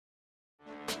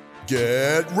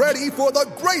Get ready for the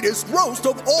greatest roast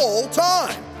of all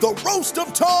time, the Roast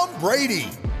of Tom Brady,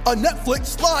 a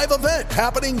Netflix live event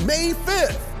happening May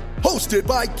 5th. Hosted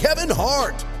by Kevin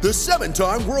Hart, the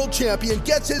 7-time world champion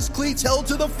gets his cleats held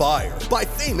to the fire by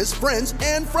famous friends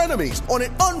and frenemies on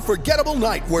an unforgettable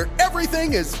night where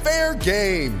everything is fair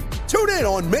game. Tune in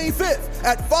on May 5th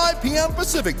at 5 p.m.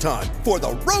 Pacific time for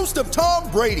the Roast of Tom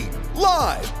Brady,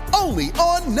 live only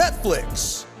on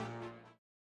Netflix.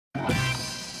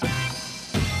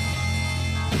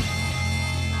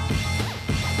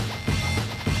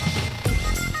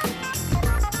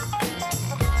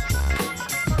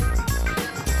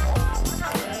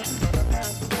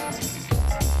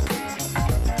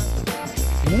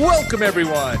 Welcome,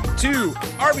 everyone, to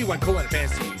RB1 Colon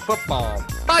Fantasy Football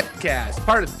Podcast,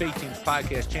 part of the Fake Teams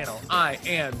Podcast channel. I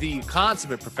am the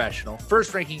consummate professional,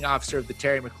 first ranking officer of the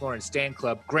Terry McLaurin Stand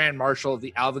Club, Grand Marshal of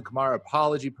the Alvin Kamara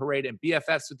Apology Parade, and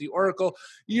BFFs with the Oracle,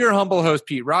 your humble host,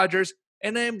 Pete Rogers.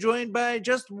 And I am joined by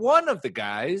just one of the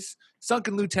guys,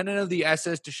 Sunken Lieutenant of the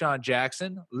SS Deshaun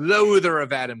Jackson, loather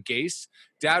of Adam Gase,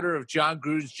 doubter of John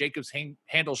Gruden's Jacobs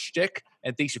handle shtick,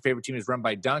 and thinks your favorite team is run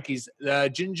by donkeys,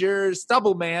 Ginger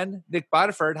Stubble Man, Nick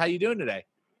Bodiford. How you doing today?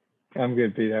 I'm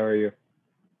good, Pete. How are you?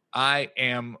 I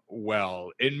am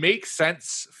well. It makes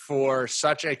sense for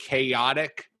such a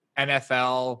chaotic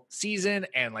NFL season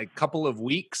and like couple of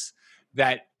weeks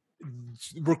that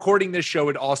recording this show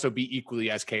would also be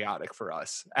equally as chaotic for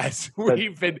us as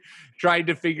we've been trying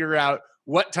to figure out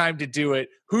what time to do it,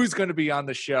 who's going to be on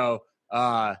the show.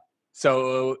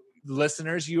 So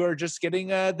listeners, you are just getting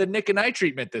the Nick and I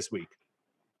treatment this week.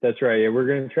 That's right. Yeah, we're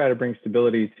going to try to bring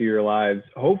stability to your lives.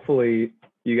 Hopefully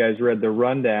you guys read the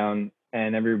rundown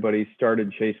and everybody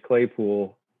started Chase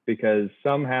Claypool, because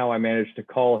somehow I managed to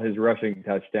call his rushing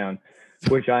touchdown,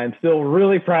 which I am still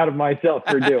really proud of myself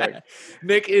for doing.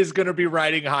 Nick is going to be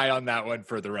riding high on that one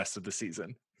for the rest of the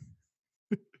season.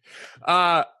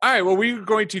 All right. Well, we're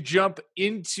going to jump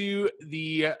into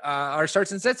the our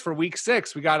starts and sets for week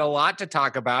 6. We got a lot to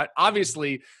talk about.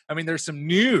 Obviously, I mean, there's some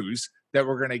news that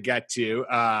we're going to get to.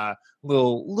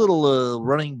 Little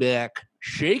running back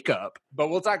shakeup, but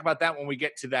we'll talk about that when we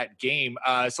get to that game.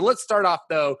 So let's start off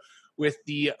though with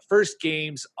the first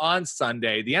games on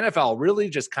Sunday. The NFL really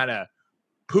just kind of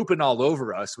pooping all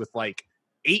over us with like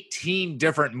 18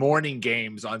 different morning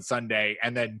games on Sunday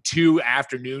and then 2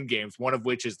 afternoon games, one of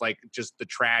which is like just the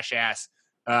trash ass.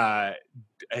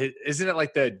 Isn't it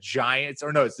like the Giants,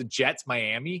 or no, it's the Jets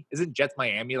Miami? Isn't Jets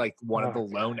Miami like one of the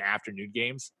lone afternoon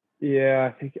games?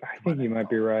 Yeah, I think you might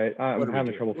be right. I'm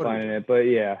having trouble finding it, but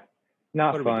yeah,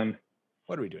 not fun.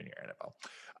 What are we doing here, NFL?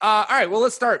 All right, well,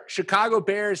 let's start. Chicago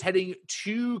Bears heading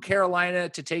to Carolina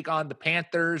to take on the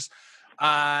Panthers.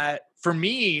 For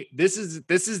me, this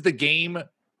is the game.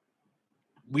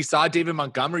 We saw David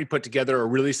Montgomery put together a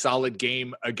really solid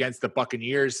game against the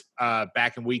Buccaneers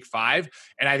back in week 5.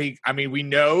 And we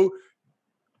know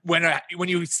when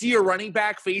you see a running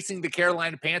back facing the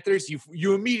Carolina Panthers,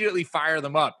 you immediately fire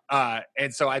them up.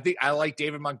 And so I think I like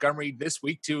David Montgomery this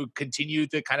week to continue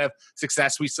the kind of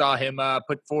success we saw him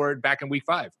put forward back in week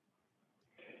 5.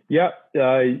 Yeah,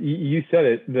 you said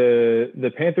it.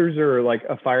 The Panthers are like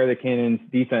a fire the cannons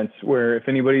defense, where if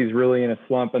anybody's really in a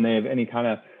slump and they have any kind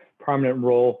of prominent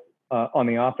role on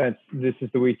the offense, this is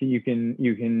the week that you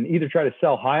can either try to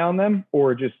sell high on them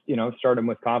or just start them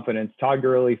with confidence. Todd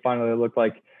Gurley finally looked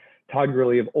like Todd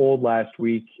Gurley of old last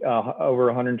week, over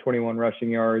 121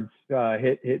 rushing yards,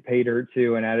 hit pay dirt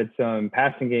too, and added some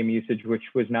passing game usage, which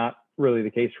was not really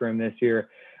the case for him this year.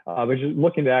 But just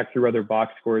looking back through other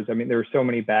box scores, I mean, there were so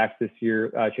many backs this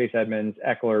year, Chase Edmonds,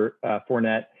 Eckler,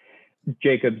 Fournette,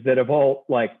 Jacobs, that have all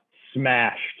like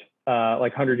smashed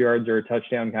like 100 yards or a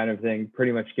touchdown kind of thing,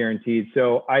 pretty much guaranteed.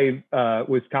 So I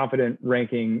was confident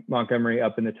ranking Montgomery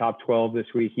up in the top 12 this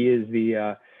week. He is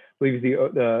I believe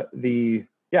the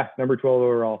number 12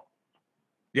 overall.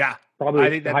 Yeah.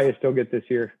 Probably the highest he'll get this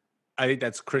year. I think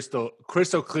that's crystal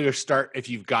clear start if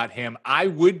you've got him. I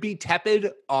would be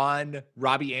tepid on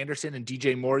Robbie Anderson and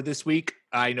DJ Moore this week.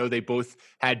 I know they both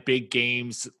had big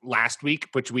games last week,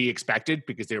 which we expected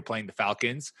because they were playing the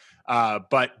Falcons.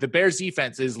 But the Bears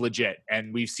defense is legit.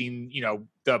 And we've seen,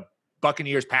 the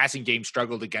Buccaneers passing game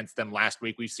struggled against them last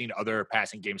week. We've seen other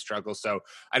passing games struggle. So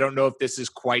I don't know if this is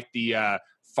quite the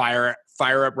fire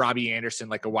up Robbie Anderson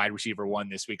like a wide receiver 1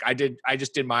 this week. I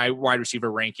just did my wide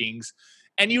receiver rankings.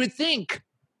 And you would think,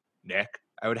 Nick,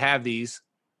 I would have these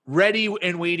ready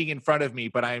and waiting in front of me,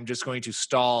 but I am just going to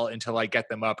stall until I get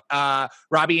them up.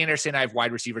 Robbie Anderson, I have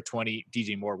wide receiver 20,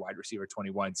 DJ Moore, wide receiver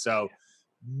 21. So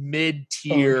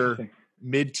mid-tier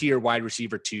wide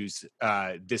receiver 2s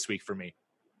this week for me.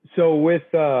 So with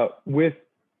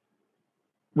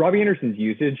Robbie Anderson's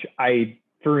usage, I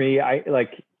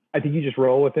think you just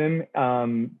roll with him.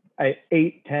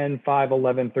 8, 10, 5,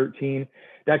 11, 13.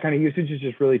 That kind of usage is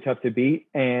just really tough to beat.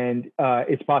 And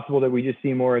it's possible that we just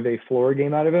see more of a floor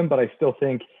game out of him. But I still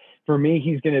think for me,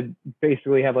 he's going to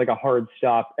basically have like a hard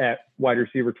stop at wide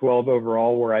receiver 12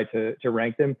 overall were I to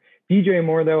rank them. DJ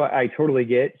Moore, though, I totally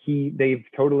get. They've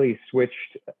totally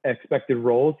switched expected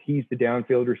roles. He's the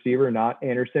downfield receiver, not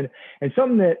Anderson. And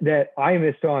something that I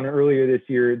missed on earlier this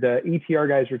year, the ETR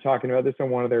guys were talking about this on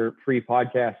one of their free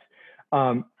podcasts.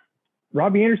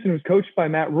 Robbie Anderson was coached by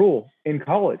Matt Rule in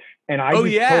college, and I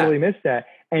totally missed that.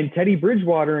 And Teddy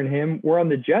Bridgewater and him were on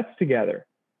the Jets together.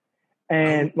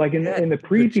 And in the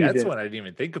preseason, the Jets one I didn't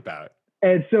even think about.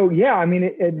 And so, yeah, I mean,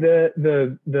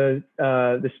 the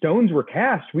stones were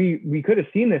cast. We could have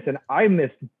seen this, and I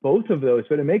missed both of those.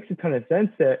 But it makes a ton of sense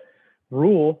that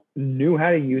Rule knew how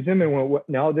to use him, and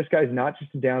now this guy's not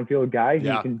just a downfield guy; he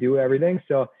can do everything.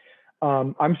 So,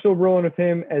 I'm still rolling with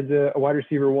him as a wide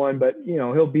receiver 1, but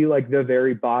he'll be like the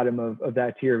very bottom of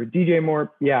that tier. But DJ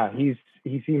Moore, yeah, he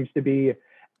seems to be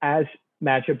as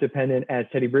matchup dependent as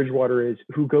Teddy Bridgewater is,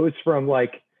 who goes from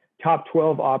like top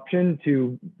 12 option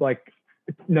to like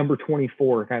number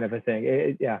 24 kind of a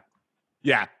thing. Yeah.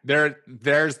 There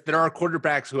are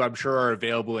quarterbacks who I'm sure are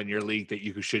available in your league that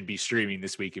you should be streaming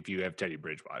this week if you have Teddy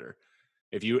Bridgewater.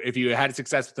 If you had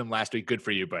success with him last week, good for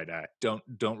you, but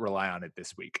don't rely on it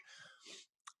this week.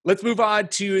 Let's move on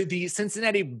to the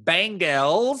Cincinnati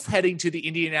Bengals heading to the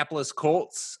Indianapolis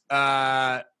Colts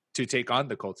to take on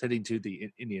the Colts, heading to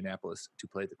the Indianapolis to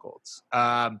play the Colts.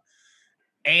 And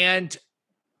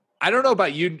I don't know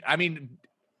about you. I mean,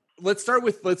 let's start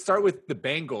with the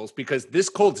Bengals, because this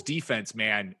Colts defense,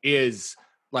 man, is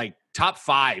like top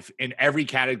 5 in every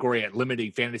category at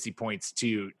limiting fantasy points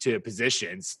to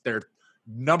positions. They're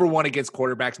number 1 against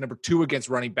quarterbacks, number 2 against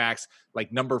running backs,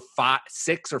 like number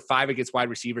 6 or 5 against wide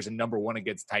receivers, and number 1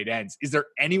 against tight ends. Is there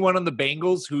anyone on the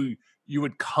Bengals who you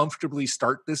would comfortably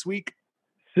start this week?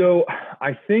 So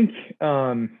I think,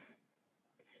 I'm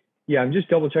just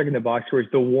double checking the box scores.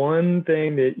 The one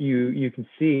thing that you can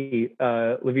see,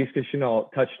 Laviska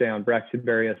Shenault, touchdown, Braxton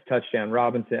Berrios, touchdown,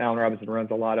 Allen Robinson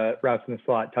runs a lot of routes in the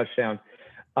slot, touchdown.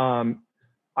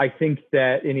 I think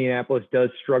that Indianapolis does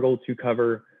struggle to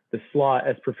cover the slot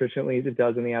as proficiently as it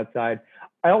does on the outside.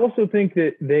 I also think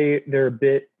that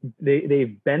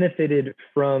they've benefited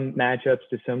from matchups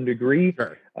to some degree.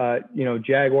 Sure.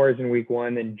 Jaguars in week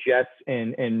 1 and Jets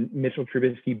and Mitchell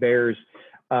Trubisky Bears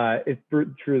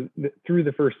through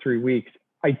the first 3 weeks.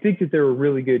 I think that they're a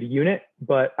really good unit,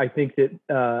 but I think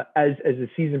that as the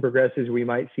season progresses, we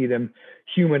might see them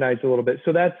humanized a little bit.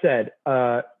 So that said,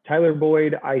 Tyler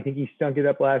Boyd, I think he stunk it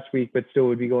up last week, but still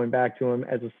would be going back to him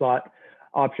as a slot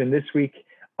option this week.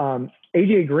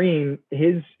 AJ Green,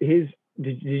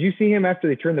 did you see him after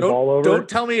they turned the ball over? Don't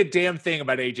tell me a damn thing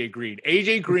about AJ Green.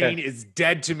 AJ Green is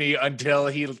dead to me until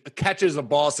he catches a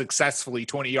ball successfully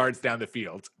 20 yards down the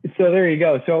field. So there you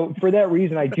go. So for that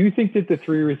reason, I do think that the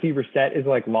 3 receiver set is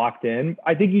like locked in.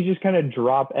 I think you just kind of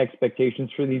drop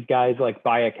expectations for these guys like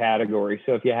by a category.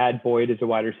 So if you had Boyd as a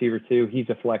wide receiver 2, he's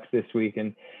a flex this week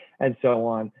and so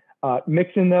on.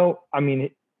 Mixon though, I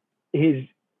mean, his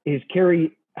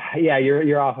carry,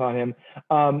 you're off on him.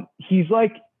 He's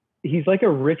like a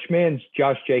rich man's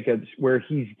Josh Jacobs, where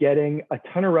he's getting a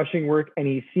ton of rushing work and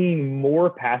he's seeing more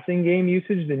passing game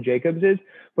usage than Jacobs is,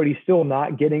 but he's still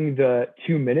not getting the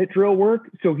 2-minute drill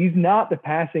work. So he's not the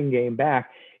passing game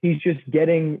back. He's just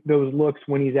getting those looks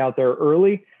when he's out there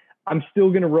early. I'm still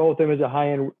going to roll with him as a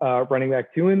high-end running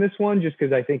back 2 in this one, just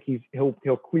because I think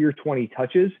he'll clear 20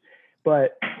 touches,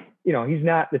 but he's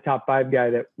not the top 5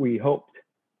 guy that we hoped.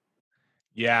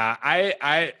 Yeah,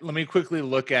 I let me quickly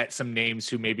look at some names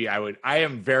who maybe I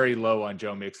am very low on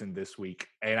Joe Mixon this week.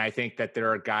 And I think that there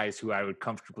are guys who I would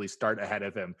comfortably start ahead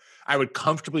of him. I would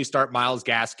comfortably start Myles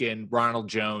Gaskin, Ronald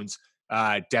Jones,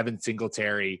 Devin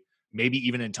Singletary, maybe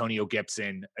even Antonio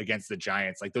Gibson against the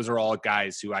Giants. Like those are all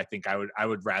guys who I think I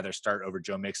would rather start over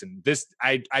Joe Mixon.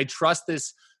 I trust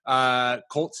this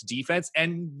Colts defense,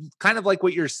 and kind of like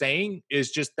what you're saying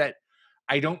is just that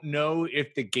I don't know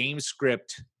if the game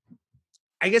script,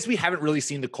 I guess we haven't really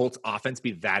seen the Colts offense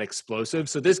be that explosive.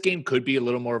 So this game could be a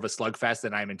little more of a slugfest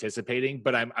than I'm anticipating,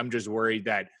 but I'm just worried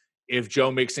that if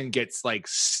Joe Mixon gets like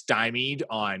stymied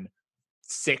on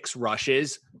 6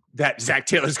 rushes, that Zach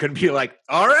Taylor's going to be like,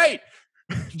 all right,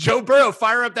 Joe Burrow,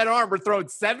 fire up that arm. We're throwing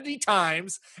 70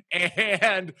 times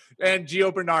and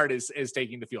Gio Bernard is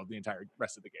taking the field the entire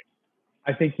rest of the game.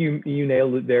 I think you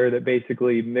nailed it there, that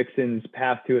basically Mixon's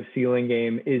path to a ceiling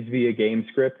game is via game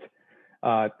script.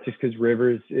 Just because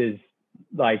Rivers is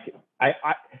like,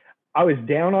 I was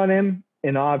down on him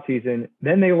in the offseason.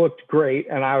 Then they looked great,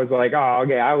 and I was like, oh,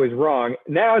 okay, I was wrong.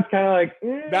 Now it's kind of like,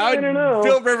 now I don't know.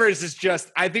 Phil Rivers is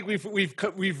just. I think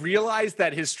we've realized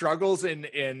that his struggles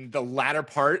in the latter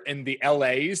part in the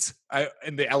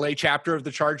in the LA chapter of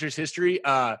the Chargers history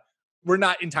were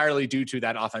not entirely due to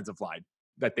that offensive line.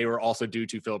 That they were also due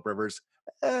to Philip Rivers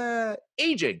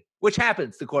aging, which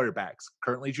happens to quarterbacks.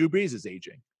 Currently, Drew Brees is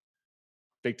aging,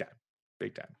 big time.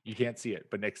 You can't see it,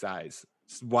 but Nick's eyes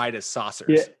wide as saucers.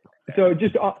 Yeah. So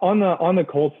just on the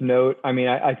Colts note, I mean,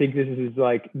 I think this is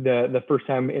like the first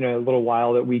time in a little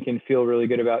while that we can feel really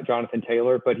good about Jonathan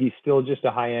Taylor, but he's still just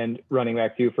a high end running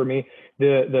back too for me.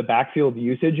 The backfield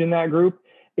usage in that group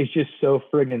is just so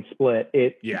friggin' split.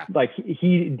 Like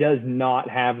he does not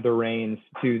have the reins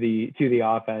to the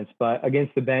offense, but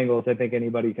against the Bengals, I think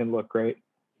anybody can look great.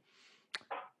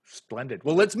 Splendid.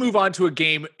 Well, let's move on to a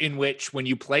game in which when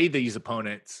you play these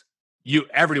opponents,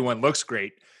 everyone looks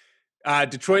great.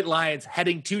 Detroit Lions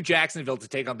heading to Jacksonville to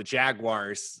take on the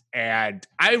Jaguars. And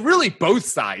both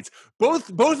sides, both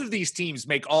of these teams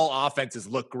make all offenses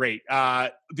look great.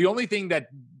 The only thing that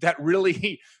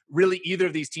really either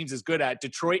of these teams is good at,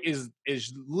 Detroit is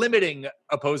limiting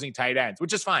opposing tight ends,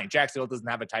 which is fine. Jacksonville doesn't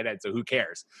have a tight end, so who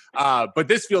cares? But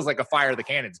this feels like a fire the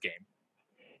cannons game.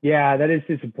 Yeah, that is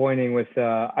disappointing. With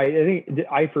I think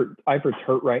Eifert's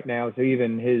hurt right now, so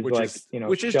even his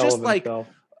which is just like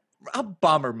a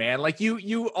bummer, man. Like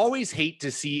you always hate to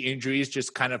see injuries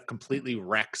just kind of completely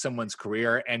wreck someone's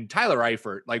career. And Tyler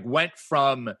Eifert went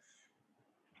from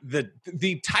the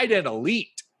tight end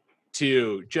elite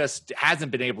to just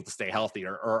hasn't been able to stay healthy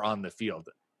or on the field,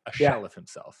 a shell of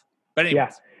himself. But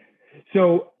anyways. Yeah.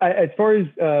 So as far as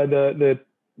the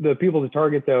people to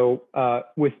target though,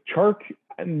 with Chark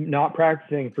not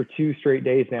practicing for 2 straight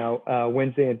days now,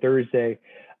 Wednesday and Thursday,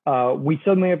 we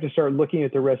suddenly have to start looking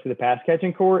at the rest of the pass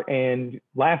catching core. And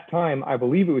last time, I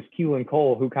believe it was Keelan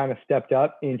Cole who kind of stepped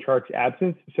up in Chark's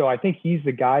absence. So I think he's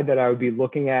the guy that I would be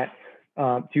looking at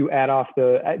to add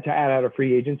out of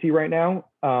free agency right now.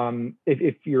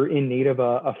 If you're in need of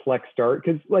a flex start,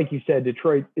 because like you said,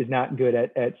 Detroit is not good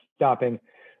at stopping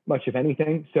much of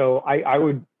anything. So I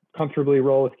would comfortably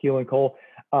roll with Keelan Cole.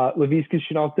 Laviska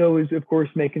Shenault is, of course,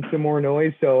 making some more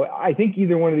noise. So I think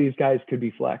either one of these guys could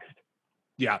be flexed.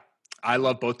 Yeah, I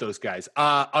love both those guys.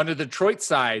 On the Detroit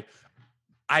side,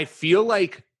 I feel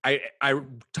like I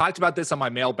talked about this on my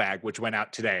mailbag, which went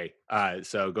out today.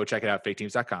 So go check it out,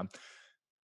 faketeams.com.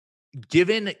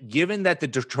 Given that the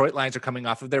Detroit Lions are coming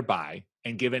off of their bye,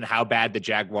 and given how bad the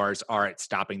Jaguars are at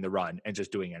stopping the run and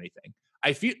just doing anything,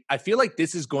 I feel like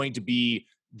this is going to be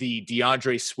the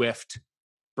DeAndre Swift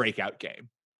breakout game.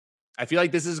 I feel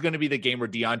like this is going to be the game where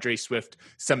DeAndre Swift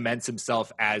cements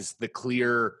himself as the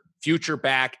clear future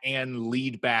back and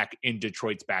lead back in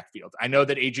Detroit's backfield. I know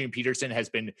that Adrian Peterson has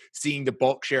been seeing the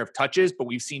bulk share of touches, but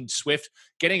we've seen Swift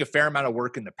getting a fair amount of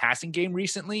work in the passing game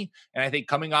recently. And I think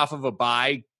coming off of a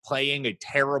bye, playing a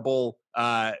terrible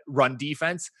run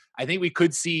defense, I think we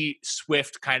could see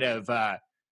Swift kind of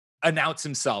announce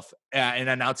himself and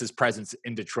announce his presence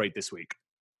in Detroit this week.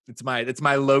 It's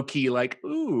my low key, like,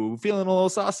 ooh, feeling a little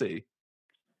saucy.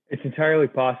 It's entirely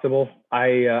possible.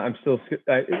 I'm still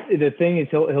the thing is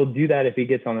he'll do that if he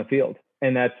gets on the field,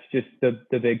 and that's just the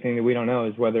big thing that we don't know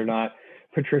is whether or not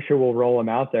Patricia will roll him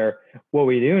out there. What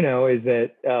we do know is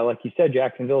that, like you said,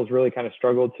 Jacksonville has really kind of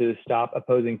struggled to stop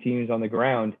opposing teams on the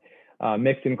ground.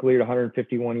 Mixon cleared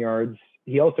 151 yards.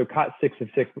 He also caught 6 of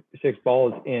 6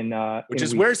 balls which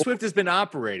is where Swift has been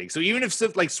operating. So even if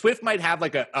Swift might have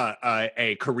like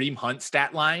a Kareem Hunt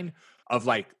stat line of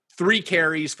like 3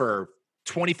 carries for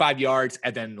 25 yards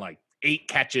and then like 8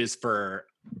 catches for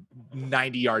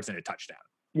 90 yards and a touchdown.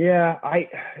 Yeah,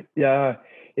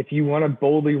 if you want to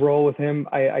boldly roll with him,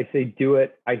 I say do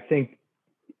it. I think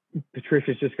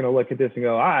Patricia's just going to look at this and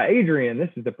go, Adrian, this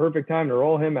is the perfect time to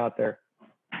roll him out there.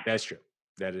 That's true.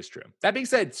 That is true. That being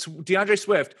said, DeAndre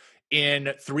Swift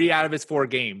in 3 out of his 4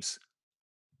 games,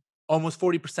 almost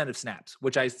 40% of snaps,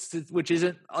 which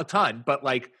isn't a ton, but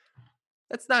like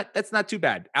that's not too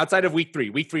bad. Outside of week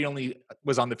 3 only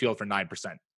was on the field for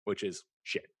 9%, which is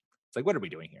shit. It's like, what are we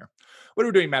doing here? What are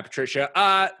we doing, Matt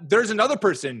Patricia? There's another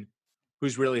person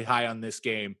who's really high on this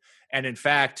game, and in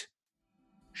fact,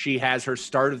 she has her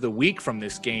start of the week from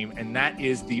this game, and that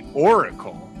is the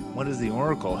Oracle. What does the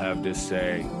Oracle have to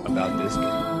say about this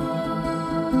game?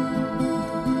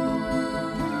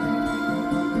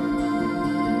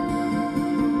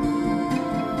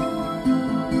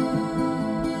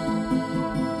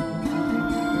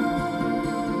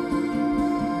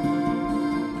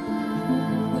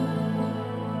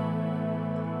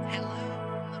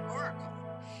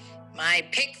 My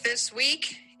pick this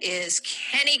week is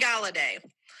Kenny Golladay.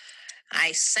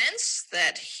 I sense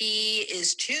that he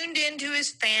is tuned into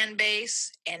his fan base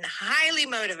and highly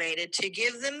motivated to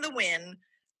give them the win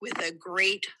with a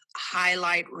great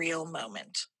highlight reel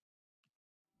moment.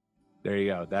 There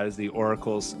you go. That is the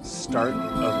Oracle's start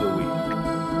of the week.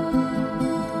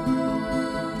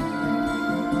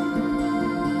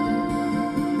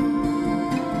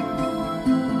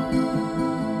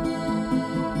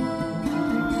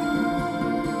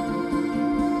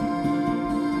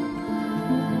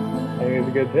 I think it's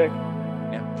a good pick.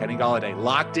 Yeah, Kenny Golladay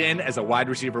locked in as a wide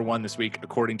receiver 1 this week,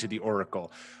 according to the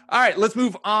Oracle. All right, let's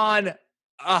move on.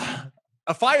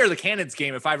 A fire the cannons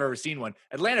game, if I've ever seen one.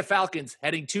 Atlanta Falcons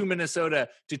heading to Minnesota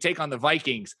to take on the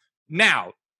Vikings.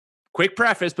 Now, quick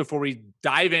preface before we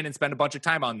dive in and spend a bunch of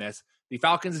time on this. The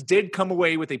Falcons did come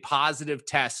away with a positive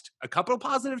test, a couple of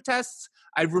positive tests.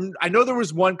 I know there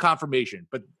was one confirmation,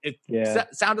 but it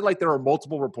sounded like there were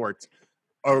multiple reports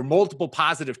or multiple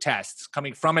positive tests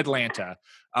coming from Atlanta.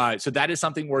 So that is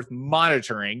something worth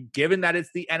monitoring, given that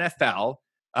it's the NFL.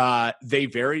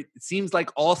 It seems like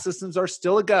all systems are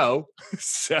still a go.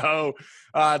 So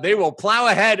they will plow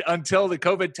ahead until the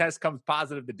COVID test comes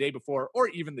positive the day before or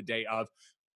even the day of.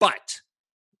 But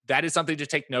that is something to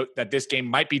take note that this game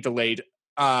might be delayed.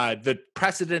 The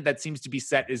precedent that seems to be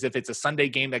set is if it's a Sunday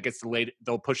game that gets delayed,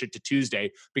 they'll push it to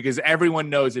Tuesday, because everyone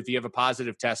knows if you have a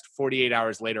positive test 48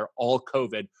 hours later, all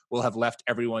COVID will have left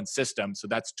everyone's system. So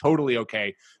that's totally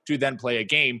okay to then play a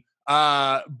game.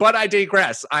 But I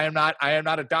digress. I am not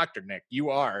a doctor, Nick. You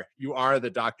are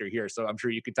the doctor here. So I'm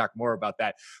sure you could talk more about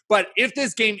that. But if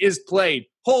this game is played,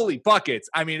 holy buckets.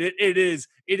 I mean, it is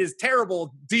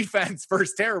terrible defense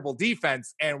versus terrible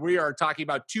defense. And we are talking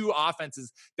about two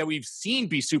offenses that we've seen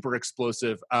be super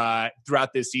explosive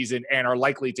throughout this season and are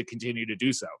likely to continue to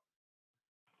do so.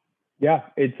 Yeah,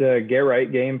 it's a get right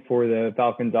game for the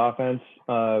Falcons offense,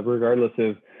 regardless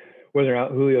of whether or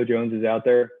not Julio Jones is out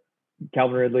there.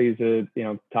 Calvin Ridley is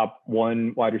a top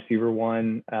 1 wide receiver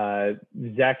 1.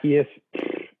 Zacchaeus,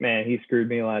 man, he screwed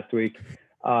me last week.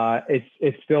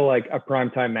 It's still like a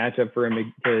primetime matchup for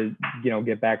him to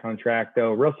get back on track,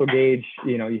 though. Russell Gage,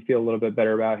 you feel a little bit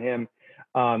better about him.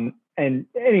 And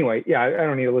anyway, yeah, I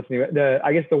don't need to listen to it.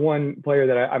 I guess the one player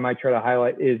that I might try to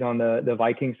highlight is on the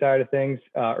Viking side of things.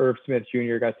 Irv Smith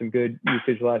Jr. got some good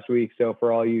usage last week. So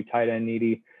for all you tight end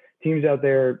needy teams out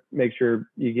there, make sure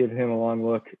you give him a long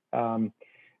look. Other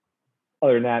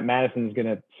than that, Madison's going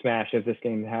to smash if this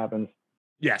game happens.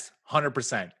 Yes,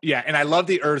 100%. Yeah, and I love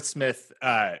the Irv Smith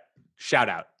shout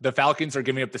out. The Falcons are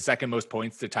giving up the second most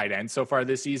points to tight ends so far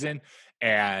this season,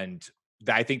 and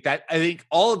I think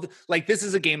all of this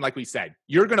is a game, like we said,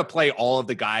 you're going to play all of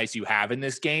the guys you have in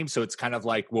this game. So it's kind of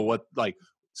like, well, what, like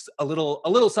a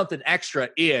little something extra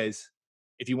is,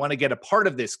 if you want to get a part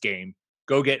of this game,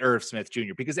 go get Irv Smith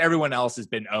Jr., because everyone else has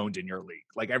been owned in your league.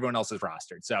 Like, everyone else is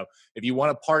rostered. So if you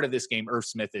want a part of this game, Irv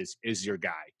Smith is your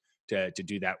guy to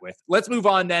do that with. Let's move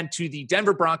on then to the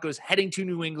Denver Broncos heading to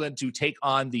New England to take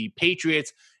on the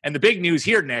Patriots. And the big news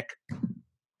here, Nick,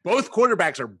 both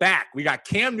quarterbacks are back. We got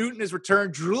Cam Newton has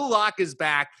returned. Drew Lock is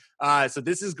back. So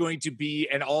this is going to be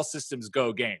an all systems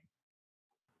go game.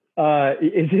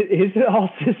 Is it all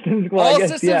systems go? All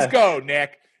systems go,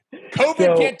 Nick.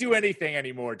 COVID can't do anything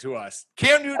anymore to us.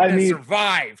 Cam Newton has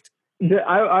survived.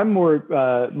 I'm more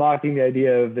mocking the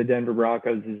idea of the Denver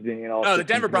Broncos as being an all. Oh, the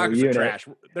Denver Broncos are trash.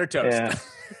 They're toast.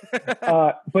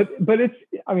 Yeah. But it's,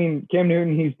 I mean, Cam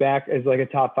Newton, he's back as like a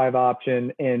top 5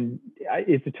 option, and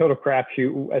it's a total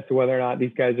crapshoot as to whether or not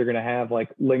these guys are going to have like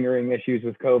lingering issues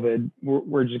with COVID.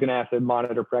 We're just going to have to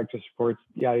monitor practice reports,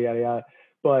 yada yada yada.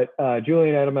 But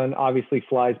Julian Edelman obviously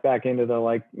flies back into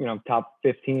the top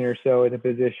 15 or so at the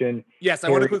position. Yes,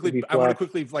 I want to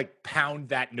quickly like pound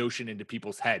that notion into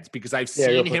people's heads, because I've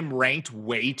seen him ranked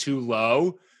way too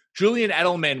low. Julian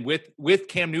Edelman with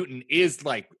Cam Newton is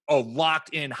like a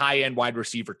locked in high end wide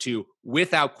receiver 2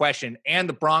 without question, and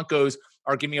the Broncos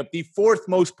are giving up the 4th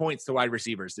most points to wide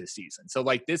receivers this season. So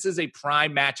this is a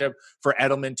prime matchup for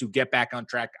Edelman to get back on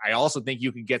track. I also think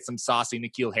you can get some saucy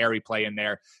N'Keal Harry play in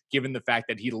there, given the fact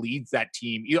that he leads that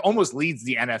team. He almost leads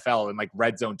the NFL in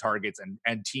red zone targets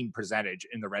and team percentage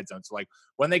in the red zone. So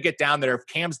when they get down there, if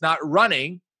Cam's not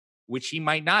running, which he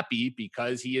might not be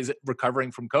because he is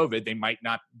recovering from COVID, they might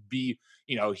not be,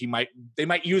 they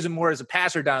might use him more as a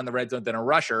passer down in the red zone than a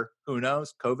rusher. Who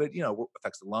knows? COVID,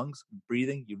 affects the lungs,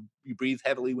 breathing. You breathe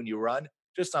heavily when you run,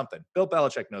 just something. Bill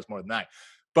Belichick knows more than I.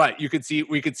 But we could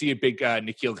see a big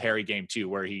N'Keal Harry game too,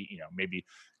 where he, maybe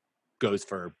goes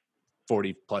for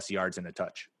 40 plus yards and a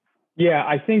touch. Yeah,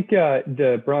 I think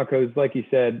the Broncos, like you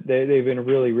said, they've been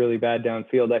really, really bad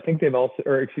downfield. I think they've also,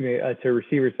 to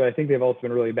receivers, but I think they've also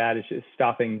been really bad at just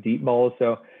stopping deep balls.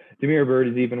 So Damiere Byrd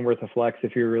is even worth a flex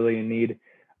if you're really in need.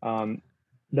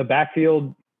 The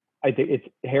backfield, I think it's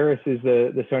Harris is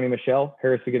the Sony Michel.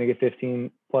 Harris is going to get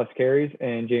 15 plus carries,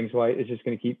 and James White is just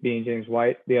going to keep being James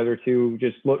White. The other two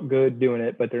just look good doing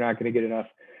it, but they're not going to get enough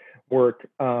work.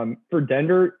 For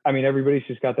Denver, I mean, everybody's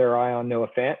just got their eye on Noah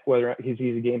Fant, whether he's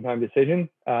a game time decision.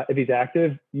 If he's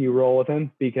active, you roll with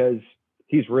him because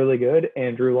he's really good.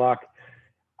 And Drew Lock,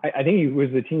 I think he was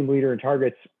the team leader in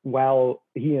targets while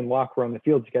he and Lock were on the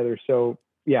field together. So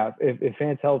yeah, if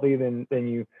Fant's healthy, then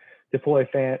you deploy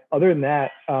Fant. Other than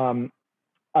that,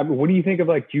 what do you think of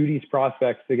like Judy's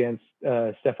prospects against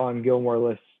Stephon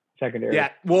Gilmore-less secondary?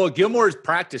 Yeah, well, Gilmore is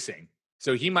practicing,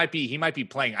 so he might be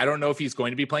playing. I don't know if he's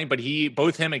going to be playing, but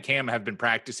both him and Cam have been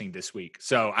practicing this week.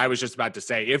 So I was just about to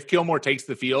say, if Gilmore takes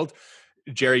the field,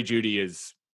 Jerry Jeudy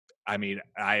is. I mean,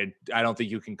 I don't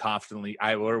think you can confidently.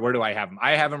 Where do I have him?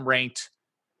 I have him ranked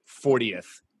 40th.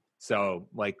 So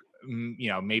like,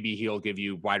 maybe he'll give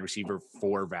you wide receiver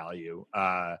 4 value.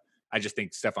 I just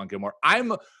think Stephon Gilmore.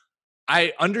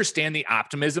 I understand the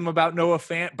optimism about Noah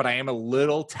Fant, but I am a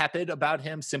little tepid about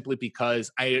him simply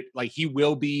because he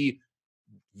will be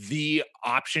the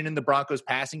option in the Broncos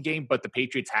passing game, but the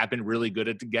Patriots have been really good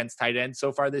against tight ends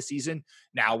so far this season.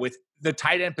 Now with the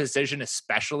tight end position,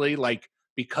 especially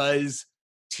because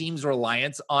teams'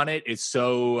 reliance on it is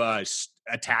so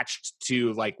attached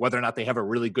to whether or not they have a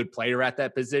really good player at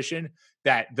that position,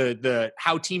 that the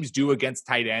how teams do against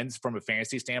tight ends from a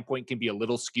fantasy standpoint can be a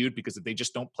little skewed, because if they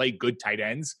just don't play good tight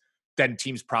ends, then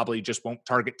teams probably just won't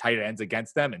target tight ends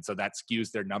against them. And so that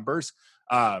skews their numbers.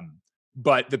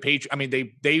 But the Patriots, I mean,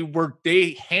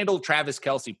 they handled Travis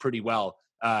Kelce pretty well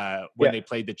when they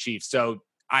played the Chiefs. So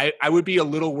I would be a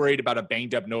little worried about a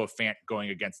banged up Noah Fant going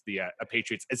against the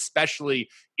Patriots, especially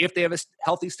if they have a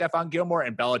healthy Stephon Gilmore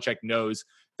and Belichick knows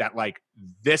that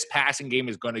this passing game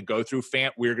is going to go through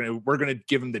Fant. We're gonna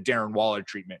give him the Darren Waller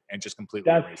treatment and just completely.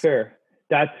 That's fair.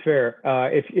 That's fair.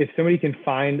 If somebody can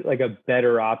find a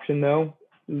better option though,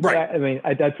 right? I mean,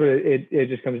 that's what it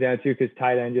just comes down to, because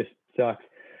tight end just sucks.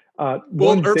 Irv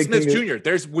Smith Jr.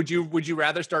 Would you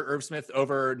rather start Irv Smith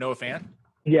over Noah Fant?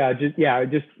 Yeah, just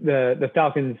the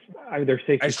Falcons. I mean, their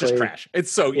safety. It's just trash.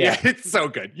 It's so it's so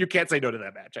good. You can't say no to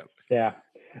that matchup. Yeah.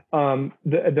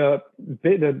 The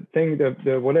thing,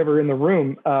 the whatever in the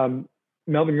room,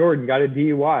 Melvin Gordon got a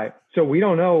DUI, so we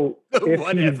don't know if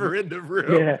whatever in the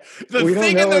room. Yeah, the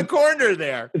thing in the corner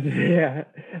there. Yeah.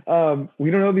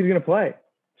 We don't know if he's going to play.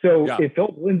 So if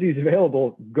Philip Lindsay's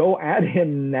available, go at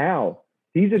him now.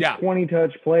 He's a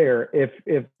 20-touch player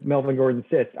if Melvin Gordon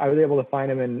sits. I was able to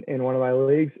find him in one of my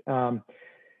leagues. Go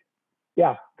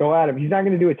at him. He's not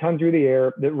going to do a ton through the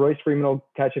air. That Royce Freeman will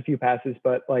catch a few passes,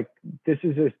 but this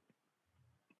is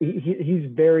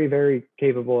he's very, very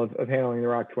capable of handling the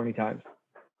rock 20 times.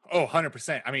 Oh,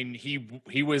 100%. I mean,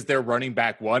 he was their running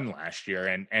back 1 last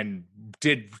year and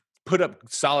did put up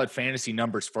solid fantasy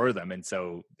numbers for them. And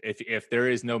so if there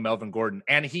is no Melvin Gordon,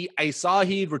 and I saw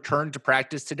he returned to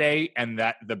practice today, and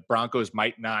that the Broncos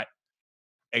might not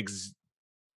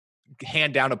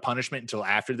hand down a punishment until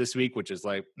after this week, which is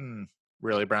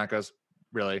really, Broncos?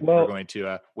 Really? We're going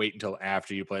to wait until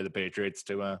after you play the Patriots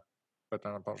to put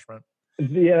down a punishment?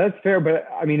 Yeah, that's fair. But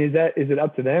I mean, is it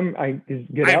up to them?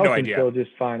 Goodell no can idea. still just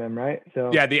fine him, right?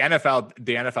 So yeah, the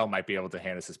NFL might be able to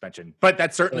hand a suspension, but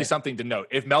that's certainly something to note.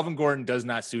 If Melvin Gordon does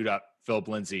not suit up, Philip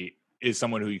Lindsay is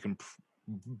someone who you can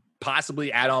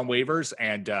possibly add on waivers,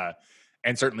 and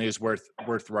certainly is worth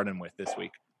running with this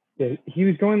week. Yeah, he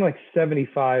was going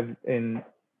 75 in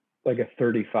a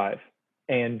 35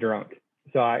 and drunk.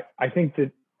 So I think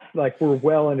that we're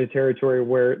well into territory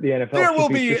where the NFL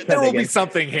there will be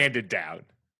something handed down,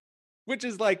 which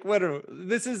is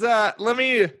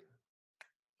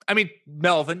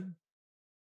Melvin,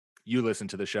 you listen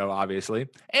to the show obviously,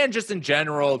 and just in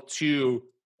general to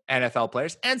NFL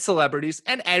players and celebrities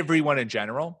and everyone in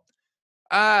general.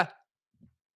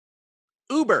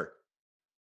 Uber.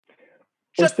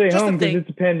 Or stay home because it's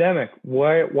a pandemic.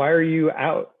 Why are you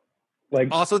out?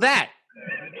 Also that.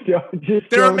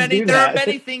 There are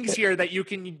many things here that you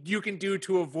can do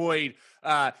to avoid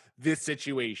this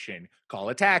situation. Call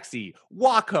a taxi,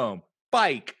 walk home,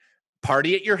 bike,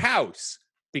 party at your house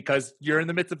because you're in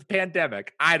the midst of a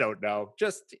pandemic. I don't know.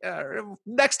 Just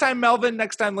next time,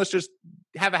 let's just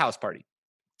have a house party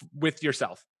with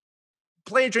yourself.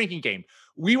 Play a drinking game.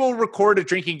 We will record a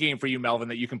drinking game for you, Melvin,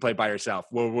 that you can play by yourself.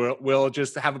 We'll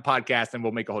just have a podcast and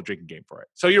we'll make a whole drinking game for it.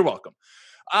 So you're welcome.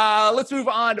 Let's move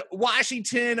on.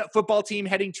 Washington football team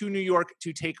heading to New York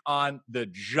to take on the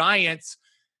Giants.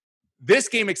 This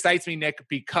game excites me, Nick,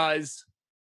 because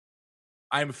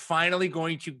I'm finally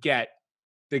going to get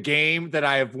the game that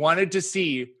I have wanted to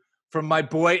see from my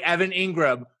boy Evan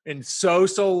Ingram in so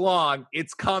long.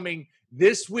 It's coming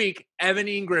this week. Evan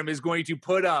Ingram is going to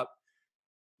put up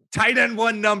tight end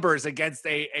 1 numbers against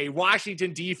a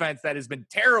Washington defense that has been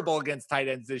terrible against tight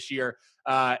ends this year.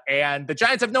 And the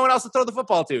Giants have no one else to throw the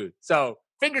football to. So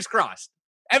fingers crossed.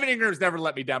 Evan Ingram's never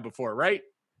let me down before, right?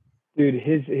 Dude,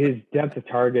 his depth of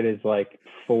target is like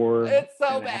 4. It's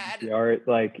so bad. Yards,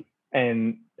 like,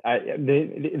 and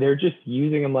they're just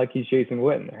using him like he's Jason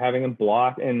Witten. They're having him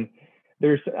block, and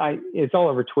it's all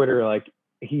over Twitter. Like,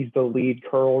 he's the lead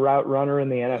curl route runner in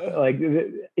the NFL. Like,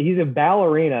 he's a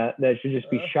ballerina that should just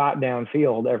be shot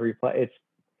downfield every play.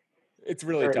 It's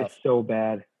really tough. It's so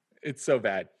bad. It's so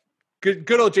bad. Good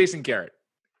old Jason Garrett.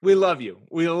 We love you.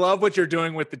 We love what you're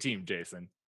doing with the team, Jason.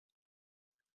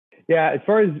 Yeah, as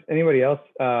far as anybody else,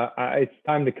 it's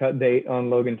time to cut bait on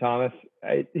Logan Thomas.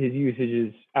 His usage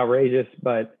is outrageous,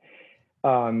 but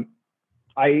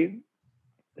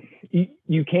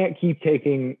you can't keep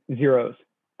taking zeros.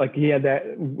 Like, he had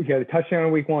a touchdown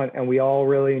in week 1, and we all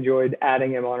really enjoyed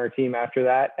adding him on our team after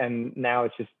that. And now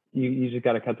it's just you just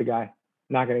got to cut the guy.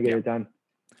 Not going to get it done.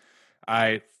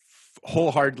 I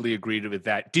wholeheartedly agreed with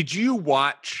that. Did you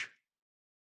watch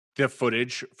the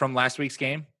footage from last week's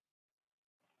game?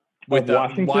 With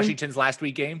Washington's last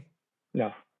week game?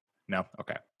 No.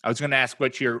 Okay. I was going to ask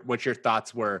what your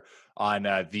thoughts were on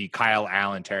the Kyle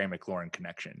Allen, Terry McLaurin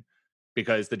connection,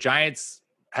 because the Giants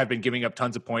have been giving up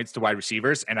tons of points to wide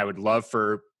receivers, and I would love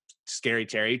for Scary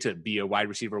Terry to be a wide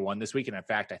receiver 1 this week. And in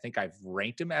fact, I think I've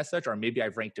ranked him as such, or maybe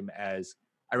I've ranked him as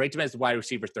the wide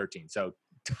receiver 13. So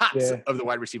tops of the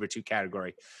wide receiver 2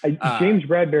 category. James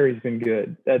Bradbury's been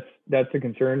good. That's a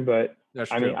concern, but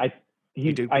that's I true. mean,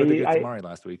 he did really good to Amari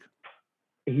last week.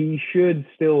 He should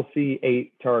still see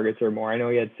 8 targets or more. I know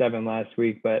he had 7 last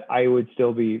week, but I would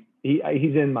still be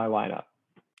he's in my lineup.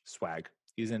 Swag.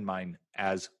 He's in mine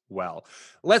as well.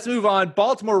 Let's move on.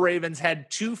 Baltimore Ravens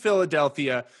head to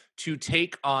Philadelphia to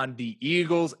take on the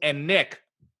Eagles. And Nick,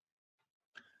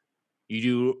 you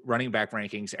do running back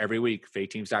rankings every week,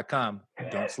 faketeams.com.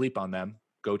 Don't sleep on them.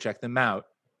 Go check them out.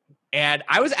 And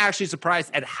I was actually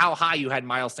surprised at how high you had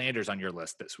Miles Sanders on your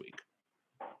list this week.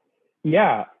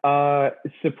 Yeah.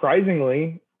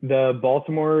 Surprisingly, the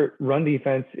Baltimore run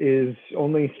defense is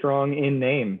only strong in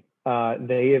name.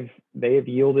 They have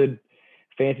yielded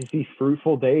fantasy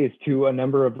fruitful days to a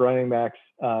number of running backs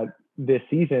this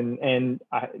season. And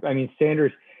I mean,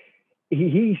 Sanders,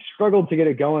 he struggled to get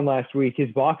it going last week.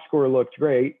 His box score looked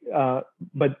great,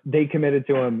 but they committed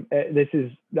to him.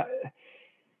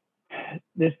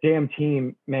 This damn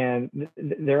team, man,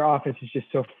 their offense is just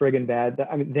so friggin' bad.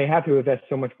 I mean, they have to invest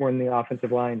so much more in the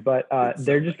offensive line, but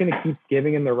they're just going to keep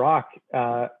giving him the rock.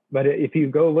 But if you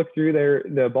go look through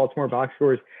the Baltimore box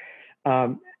scores,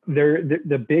 they're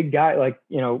the big guy, like,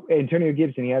 Antonio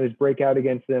Gibson, he had his breakout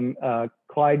against them.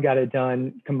 Clyde got it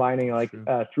done combining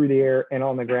through the air and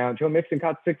on the ground. Joe Mixon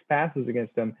caught 6 passes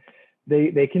against them.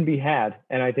 They can be had.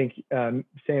 And I think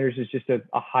Sanders is just a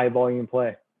high volume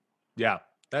play. Yeah.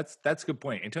 That's a good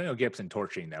point. Antonio Gibson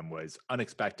torching them was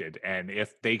unexpected. And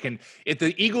if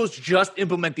the Eagles just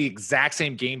implement the exact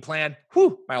same game plan,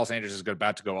 Miles Sanders is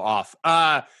about to go off.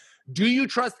 Do you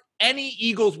trust any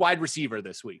Eagles wide receiver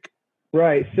this week?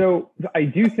 Right. So I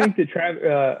do think that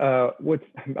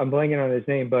I'm blanking on his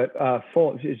name, but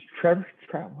Fulham is Trevor.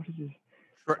 What is his?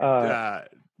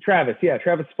 Travis. Yeah,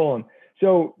 Travis Fulham.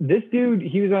 So this dude,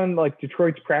 he was on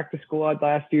Detroit's practice squad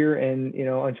last year, and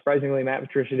unsurprisingly, Matt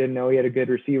Patricia didn't know he had a good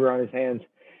receiver on his hands.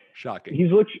 Shocking.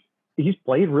 He's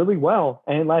played really well,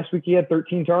 and last week he had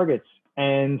 13 targets.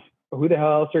 And who the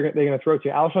hell else are they going to throw to?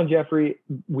 Alshon Jeffrey,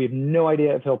 we have no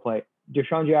idea if he'll play.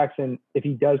 Deshaun Jackson, if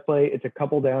he does play, it's a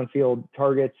couple downfield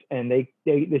targets, and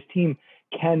this team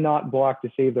cannot block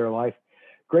to save their life.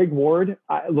 Greg Ward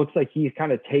looks like he's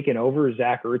kind of taken over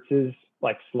Zach Ertz's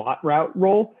slot route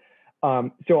role.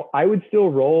 So I would still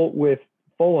roll with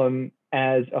Fulham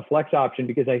as a flex option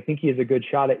because I think he has a good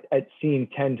shot at seeing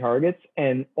 10 targets.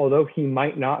 And although he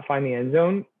might not find the end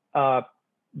zone,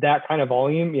 that kind of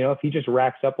volume, if he just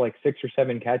racks up 6 or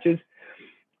 7 catches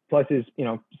plus his,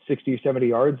 60 or 70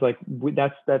 yards,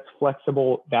 that's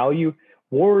flexible value.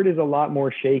 Ward is a lot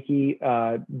more shaky,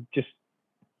 excuse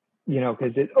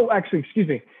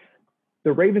me.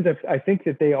 The Ravens, I think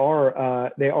that they are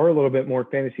a little bit more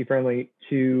fantasy friendly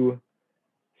to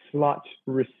slot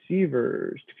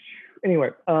receivers.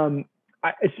 Anyway,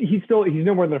 he's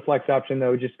no more than a flex option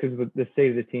though, just because of the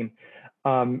state of the team.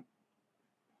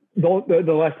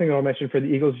 The last thing I'll mention for the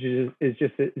Eagles is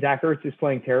just that Zach Ertz is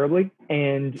playing terribly,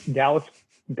 and Dallas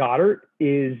Goedert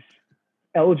is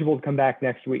eligible to come back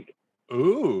next week.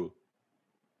 Ooh.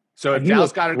 So if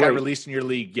Dallas Goedert got released in your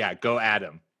league, go at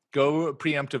him. Go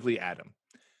preemptively add him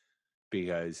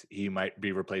because he might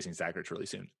be replacing Zach Ertz really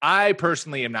soon. I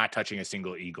personally am not touching a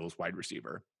single Eagles wide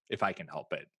receiver if I can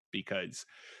help it, because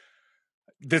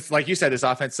this, like you said, this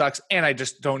offense sucks, and I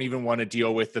just don't even want to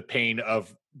deal with the pain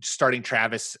of starting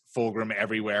Travis Fulgham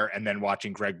everywhere and then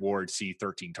watching Greg Ward see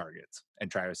 13 targets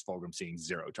and Travis Fulgham seeing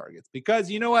 0 targets,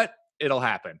 because you know what? It'll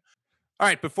happen. All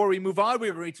right, before we move on,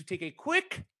 we're going to take a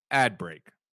quick ad break.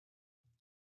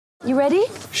 You ready?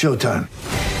 Showtime.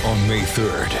 On May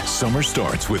 3rd, summer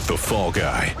starts with The Fall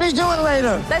Guy. Let's do it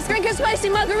later. Let's drink a spicy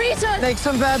margarita. Make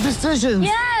some bad decisions.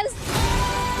 Yes!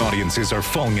 Audiences are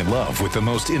falling in love with the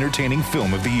most entertaining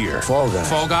film of the year. Fall Guy.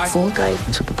 Fall Guy? Fall guy.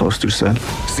 That's what the poster said.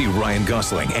 See Ryan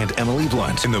Gosling and Emily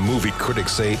Blunt in the movie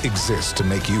critics say exists to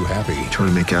make you happy. Trying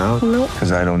to make it out? Nope.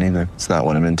 Because I don't either. It's not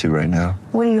what I'm into right now.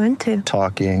 What are you into?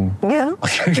 Talking. Yeah.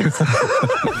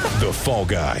 The Fall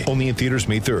Guy. Only in theaters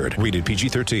May 3rd. Rated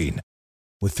PG-13.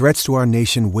 With threats to our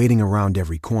nation waiting around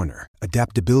every corner,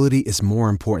 adaptability is more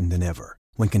important than ever.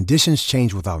 When conditions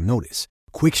change without notice,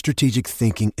 quick strategic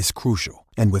thinking is crucial.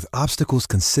 And with obstacles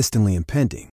consistently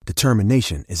impending,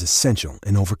 determination is essential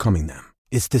in overcoming them.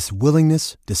 It's this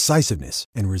willingness, decisiveness,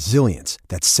 and resilience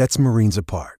that sets Marines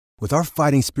apart. With our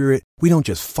fighting spirit, we don't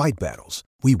just fight battles,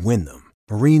 we win them.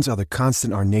 Marines are the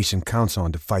constant our nation counts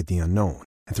on to fight the unknown.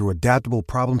 And through adaptable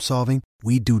problem solving,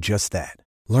 we do just that.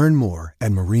 Learn more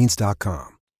at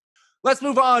marines.com. Let's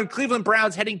move on. Cleveland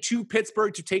Browns heading to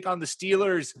Pittsburgh to take on the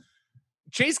Steelers.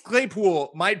 Chase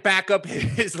Claypool might back up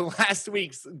his last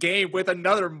week's game with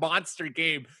another monster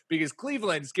game, because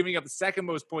Cleveland is giving up the second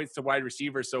most points to wide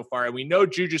receivers so far. And we know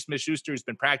Juju Smith-Schuster, who's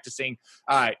been practicing,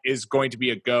 is going to be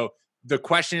a go. The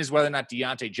question is whether or not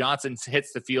Deontay Johnson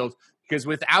hits the field, because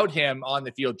without him on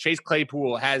the field, Chase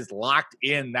Claypool has locked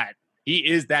in that he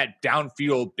is that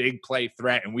downfield big play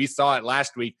threat. And we saw it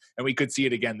last week, and we could see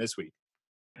it again this week.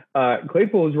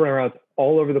 Claypool was running around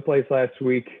all over the place last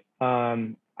week.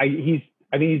 I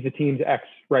think he's the team's X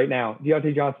right now.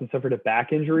 Deontay Johnson suffered a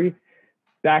back injury.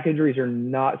 Back injuries are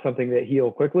not something that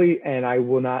heal quickly, and I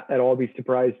will not at all be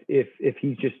surprised if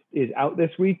he just is out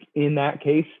this week. In that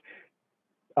case,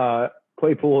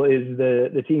 Claypool is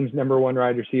the team's number one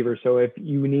wide receiver. So if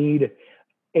you need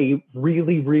a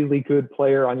really, really good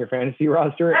player on your fantasy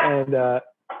roster, and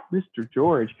Mr.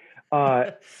 George,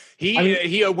 he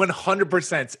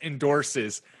 100%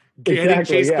 endorses getting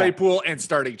Chase Claypool and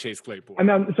starting Chase Claypool.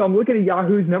 I'm looking at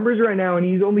Yahoo's numbers right now, and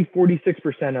he's only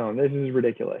 46% owned. This is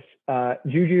ridiculous.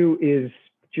 Juju is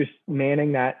just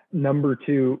manning that number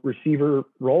 2 receiver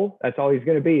role. That's all he's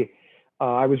going to be.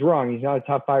 I was wrong. He's not a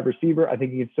top 5 receiver. I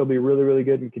think he can still be really, really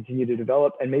good and continue to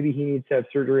develop. And maybe he needs to have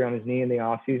surgery on his knee in the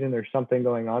offseason. There's something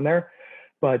going on there.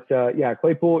 But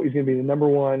Claypool is going to be the number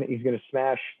 1. He's going to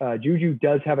smash. Juju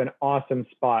does have an awesome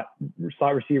spot.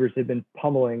 Slot receivers have been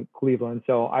pummeling Cleveland,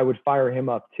 so I would fire him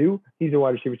up too. He's a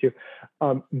wide receiver too.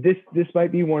 This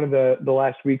might be one of the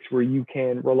last weeks where you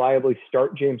can reliably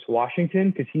start James Washington,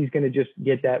 because he's going to just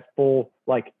get that full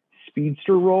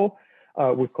speedster role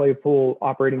with Claypool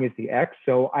operating as the X.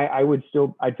 So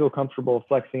I'd feel comfortable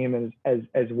flexing him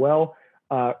as well.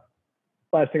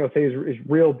 Last thing I'll say is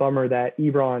real bummer that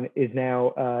Ebron is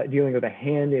now dealing with a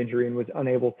hand injury and was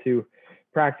unable to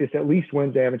practice at least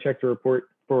Wednesday. I haven't checked the report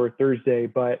for Thursday,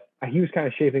 but he was kind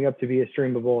of shaping up to be a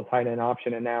streamable tight end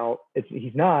option, and now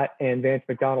he's not. And Vance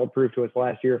McDonald proved to us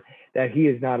last year that he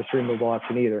is not a streamable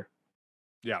option either.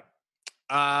 Yeah.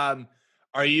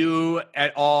 Are you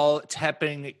at all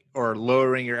tapping or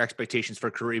lowering your expectations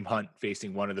for Kareem Hunt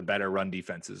facing one of the better run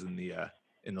defenses in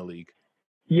the league?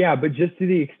 Yeah, but just to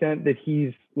the extent that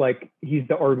he's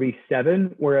the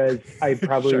RB7, whereas I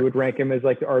probably would rank him as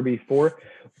the RB4.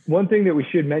 One thing that we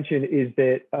should mention is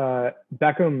that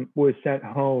Beckham was sent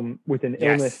home with an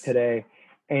illness today,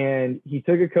 and he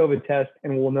took a COVID test,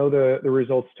 and we'll know the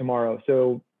results tomorrow.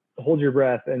 So hold your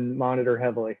breath and monitor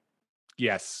heavily.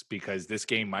 Yes, because this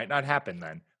game might not happen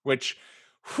then, which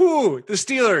the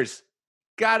Steelers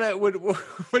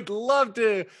would love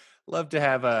to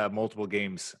have multiple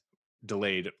games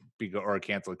delayed or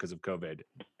canceled because of COVID.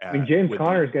 James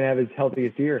Conner is going to have his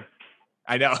healthiest year.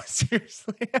 I know,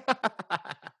 seriously.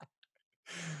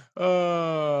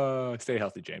 Oh, stay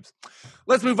healthy, James.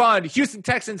 Let's move on. Houston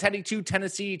Texans heading to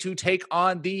Tennessee to take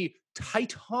on the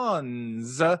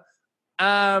Titans.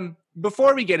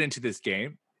 Before we get into this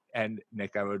game, and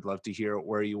Nick, I would love to hear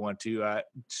where you want to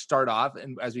start off.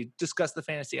 And as we discuss the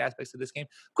fantasy aspects of this game,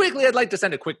 quickly, I'd like to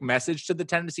send a quick message to the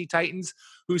Tennessee Titans,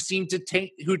 who seem to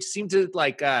think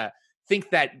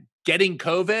that getting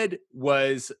COVID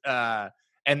was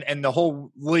And the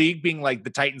whole league being like the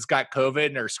Titans got COVID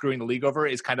and are screwing the league over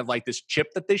is kind of like this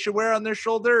chip that they should wear on their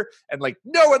shoulder. And like,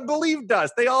 no one believed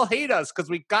us. They all hate us because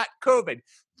we got COVID.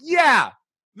 Yeah.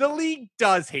 The league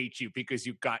does hate you because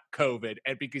you got COVID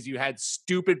and because you had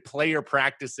stupid player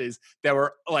practices that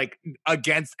were like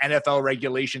against NFL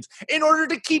regulations in order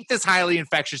to keep this highly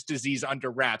infectious disease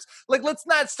under wraps. Like, let's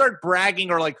not start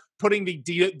bragging or like putting the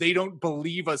they don't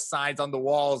believe us signs on the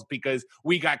walls because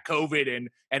we got COVID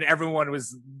and everyone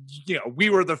was, we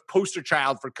were the poster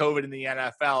child for COVID in the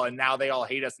NFL and now they all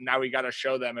hate us and now we got to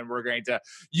show them and we're going to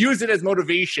use it as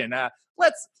motivation.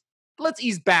 Let's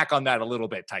ease back on that a little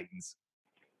bit, Titans.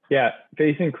 Yeah,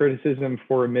 facing criticism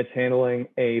for mishandling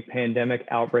a pandemic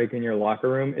outbreak in your locker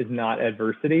room is not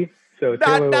adversity. So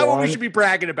not what we should be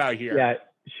bragging about here. Yeah,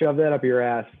 shove that up your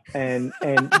ass. And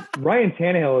Ryan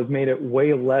Tannehill has made it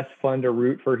way less fun to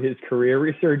root for his career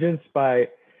resurgence by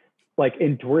like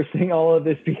endorsing all of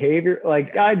this behavior.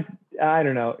 Like I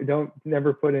don't know. Don't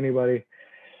never put anybody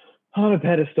on a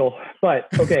pedestal. But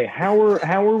okay, how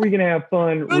are we gonna have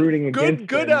fun rooting against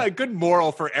them? Good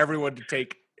moral for everyone to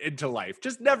take into life.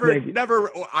 Just never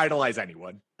idolize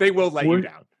anyone. They will let you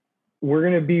down. We're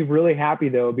going to be really happy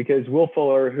though, because Will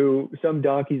Fuller, who some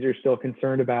donkeys are still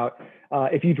concerned about,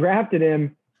 if you drafted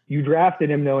him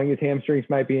knowing his hamstrings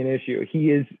might be an issue. He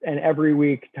is an every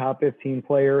week top 15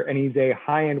 player, and he's a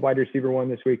high-end wide receiver one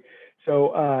this week.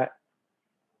 So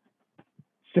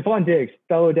Stephon Diggs,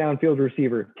 fellow downfield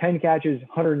receiver, 10 catches,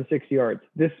 160 yards.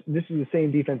 This is the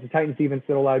same defense, the Titans defense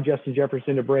that allowed Justin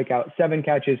Jefferson to break out. 7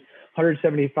 catches,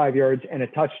 175 yards, and a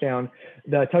touchdown.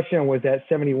 The touchdown was that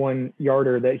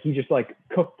 71-yarder that he just like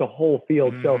cooked the whole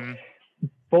field. Mm-hmm. So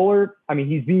Fuller, I mean,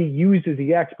 he's being used as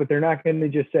the X, but they're not going to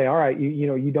just say, all right,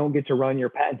 you don't get to run your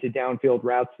patented downfield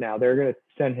routes now. They're going to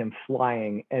send him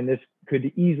flying, and this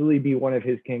could easily be one of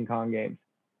his King Kong games.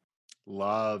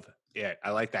 Love it.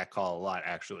 I like that call a lot,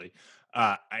 actually.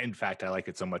 In fact, I like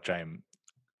it so much I'm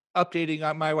updating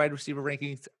on my wide receiver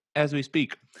rankings as we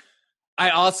speak. I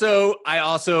also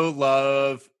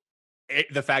love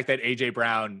the fact that AJ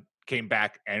Brown came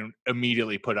back and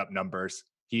immediately put up numbers.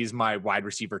 He's my wide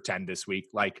receiver 10 this week.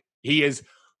 Like, he is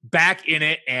back in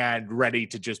it and ready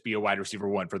to just be a wide receiver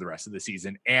 1 for the rest of the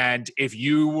season. And if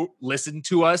you listened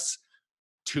to us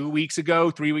 3 weeks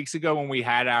ago, when we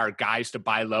had our guys to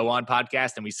buy low on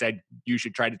podcast, and we said you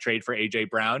should try to trade for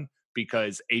AJ Brown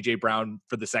because AJ Brown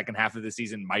for the second half of the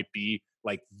season might be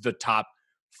like the top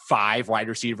 5 wide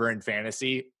receiver in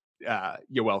fantasy.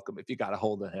 You're welcome if you got a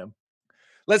hold of him.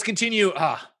 Let's continue.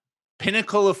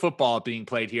 Pinnacle of football being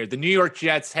played here. The New York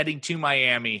Jets heading to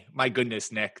Miami. My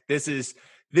goodness, Nick, this is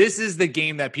the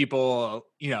game that people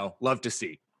love to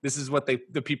see. This is what the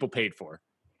people paid for.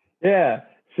 Yeah.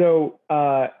 So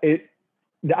I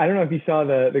don't know if you saw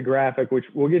the graphic, which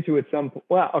we'll get to at some point.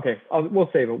 Well, okay, we'll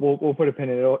save it. We'll put a pin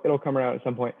in it. It'll come around at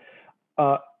some point.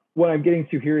 What I'm getting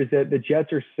to here is that the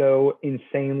Jets are so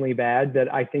insanely bad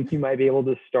that I think you might be able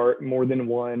to start more than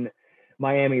one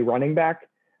Miami running back.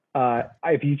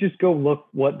 If you just go look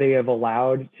what they have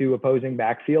allowed to opposing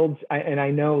backfields,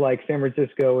 I know like San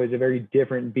Francisco is a very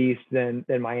different beast than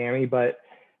Miami, but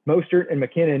Mostert and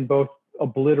McKinnon both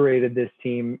obliterated this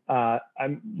team.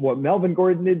 What Melvin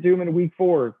Gordon did to him in week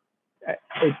 4,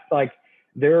 it's like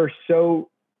there are so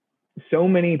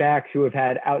many backs who have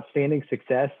had outstanding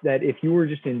success that if you were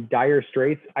just in dire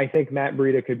straits, I think Matt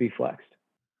Breida could be flexed.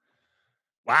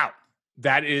 Wow.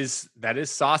 That is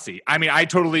saucy. I mean, I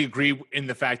totally agree in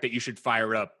the fact that you should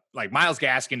fire up. Like, Myles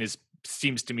Gaskin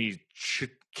seems to me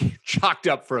chalked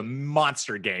up for a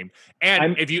monster game.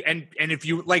 And if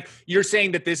you like, you're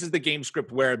saying that this is the game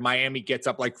script where Miami gets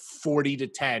up like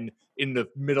 40-10 in the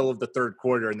middle of the third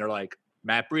quarter, and they're like,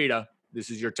 Matt Breida,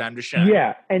 this is your time to shine.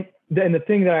 Yeah, and the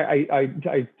thing that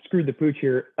I screwed the pooch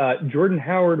here, Jordan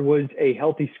Howard was a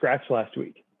healthy scratch last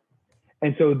week.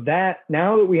 And so that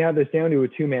now that we have this down to a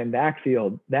 2-man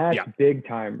backfield, that's big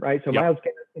time, right? So Myles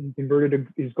converted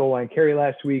his goal line carry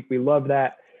last week. We love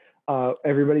that.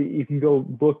 Everybody, you can go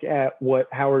look at what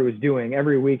Howard was doing.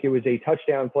 Every week it was a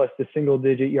touchdown plus the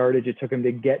single-digit yardage it took him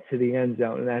to get to the end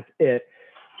zone, and that's it.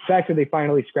 The fact that they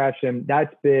finally scratched him,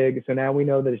 that's big. So now we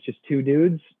know that it's just 2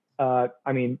 dudes. I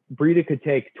mean, Breida could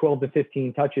take 12 to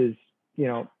 15 touches,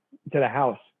 to the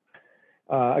house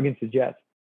against the Jets.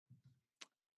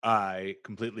 I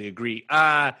completely agree.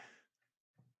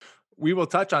 We will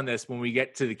touch on this when we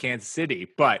get to the Kansas City,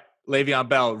 but Le'Veon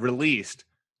Bell released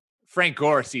Frank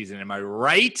Gore season. Am I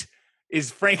right?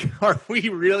 Are we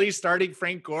really starting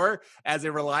Frank Gore as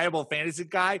a reliable fantasy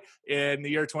guy in the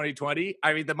year 2020?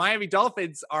 I mean, the Miami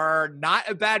Dolphins are not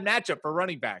a bad matchup for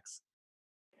running backs.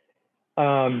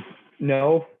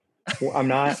 No, I'm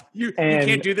not. You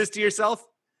can't do this to yourself?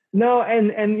 No, and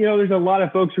there's a lot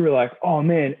of folks who are like, oh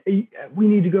man, we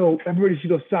need to go. Everybody should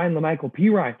go sign LaMichael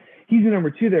Pirine. He's the number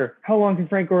 2 there. How long can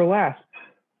Frank Gore last?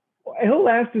 He'll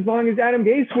last as long as Adam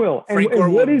Gase will. Frank Gore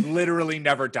will literally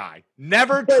never die.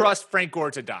 Never trust Frank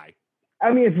Gore to die.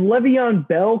 I mean, if Le'Veon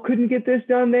Bell couldn't get this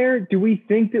done there, do we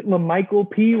think that LaMichael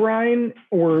Pirine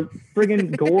or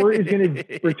friggin' Gore is going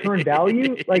to return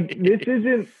value? Like, this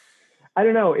isn't, I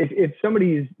don't know. If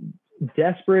somebody's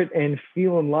desperate and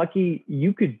feeling lucky,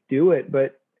 you could do it,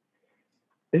 but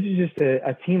this is just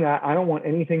a team that I don't want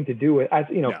anything to do with.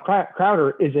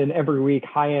 Crowder is an every week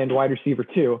high-end wide receiver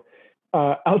too.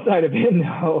 Outside of him,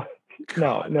 no,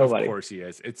 nobody. Of course he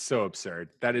is. It's so absurd.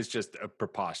 That is just a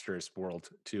preposterous world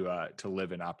to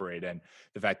live and operate in.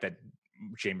 The fact that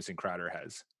Jamison Crowder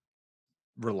has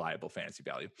reliable fantasy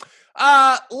value.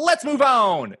 Let's move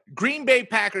on. Green Bay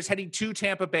Packers heading to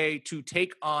Tampa Bay to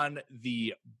take on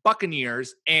the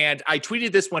Buccaneers. And I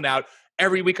tweeted this one out.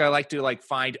 Every week I like to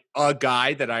find a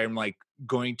guy that I am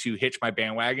going to hitch my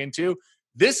bandwagon to.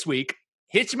 This week,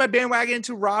 hitching my bandwagon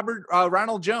to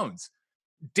Ronald Jones.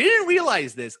 Didn't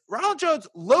realize this. Ronald Jones,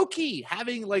 low-key,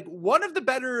 having one of the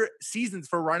better seasons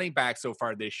for running back so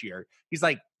far this year. He's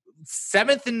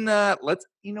 7th in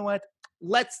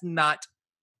let's not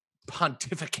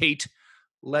pontificate.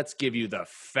 Let's give you the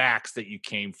facts that you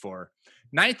came for.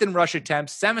 9th in rush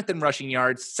attempts, 7th in rushing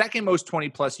yards, 2nd most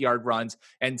 20-plus yard runs,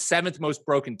 and 7th most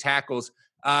broken tackles.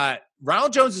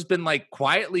 Ronald Jones has been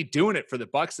quietly doing it for the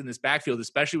Bucs in this backfield,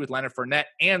 especially with Leonard Fournette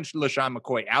and LaShawn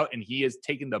McCoy out, and he has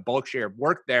taken the bulk share of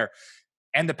work there.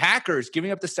 And the Packers giving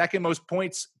up the 2nd most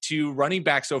points to running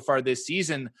back so far this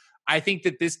season. I think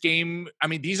that this game,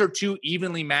 these are 2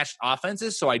 evenly matched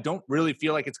offenses, so I don't really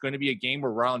feel like it's going to be a game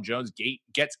where Ronald Jones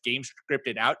gets game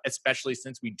scripted out, especially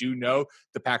since we do know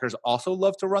the Packers also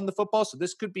love to run the football. So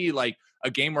this could be a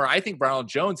game where I think Ronald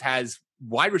Jones has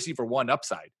wide receiver 1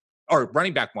 upside. Or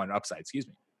running back 1 upside, excuse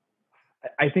me.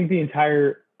 I think his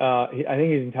entire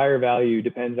value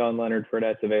depends on Leonard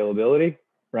Fournette's availability.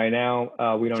 Right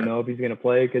now, we don't know if he's going to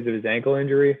play because of his ankle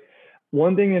injury.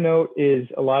 One thing to note is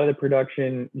a lot of the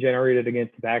production generated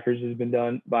against the Packers has been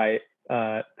done by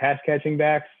pass catching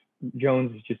backs.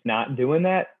 Jones is just not doing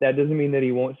that. That doesn't mean that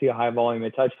he won't see a high volume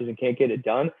of touches and can't get it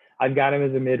done. I've got him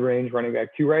as a mid-range running back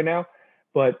 2 right now.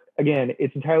 But again,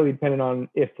 it's entirely dependent on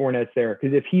if Fournette's there.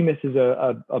 Because if he misses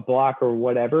a block or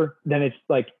whatever, then it's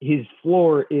his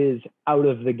floor is out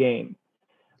of the game.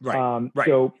 Right. Right.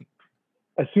 So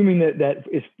assuming that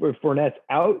if Fournette's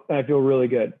out, then I feel really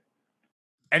good.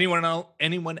 Anyone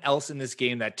else in this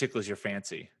game that tickles your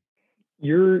fancy?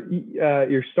 You're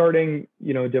starting,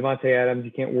 Devontae Adams.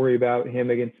 You can't worry about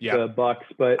him against the Bucs.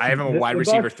 But I have him a wide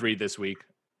receiver 3 this week.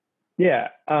 Yeah.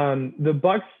 The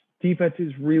Bucs defense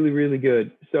is really, really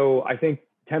good. So I think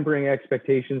tempering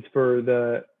expectations for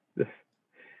the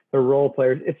role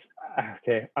players, it's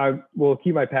okay. I will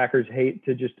keep my Packers hate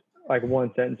to just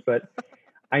one sentence, but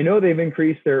I know they've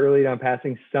increased their early down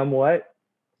passing somewhat,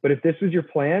 but if this was your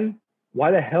plan, why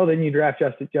the hell didn't you draft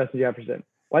Justin Jefferson?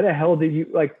 Why the hell did you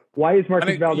why is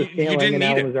Marquez Valdez-Scantling and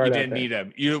Allen Lazard? You didn't need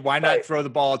him. Why not throw the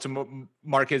ball to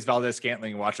Marquez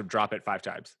Valdez-Scantling and watch him drop it 5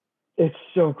 times? It's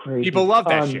so crazy. People love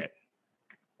that shit.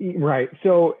 Right.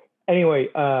 So anyway,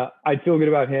 I'd feel good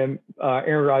about him.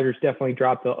 Aaron Rodgers definitely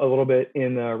dropped a little bit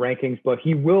in the rankings, but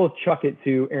he will chuck it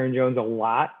to Aaron Jones a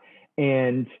lot.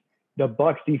 And the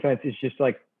Bucs defense is just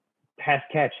pass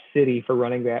catch city for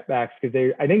running backs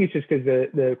because I think it's just because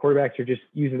the quarterbacks are just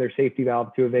using their safety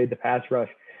valve to evade the pass rush.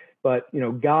 But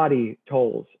gaudy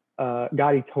totals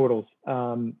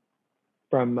from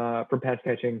pass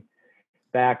catching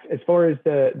backs. As far as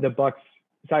the Bucs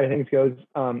side of things goes,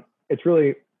 it's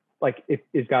really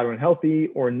is Godwin healthy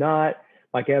or not?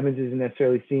 Mike Evans isn't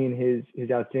necessarily seeing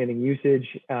his outstanding usage,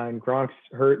 and Gronk's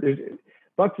hurt.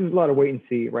 Bucs is a lot of wait and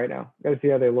see right now. Got to see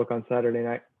how they look on Saturday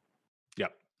night.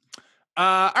 Yep.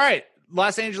 All right.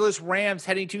 Los Angeles Rams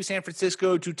heading to San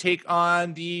Francisco to take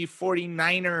on the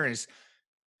 49ers.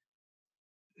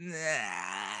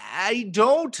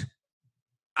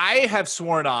 I have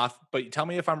sworn off, but tell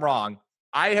me if I'm wrong.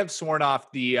 I have sworn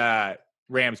off the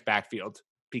Rams backfield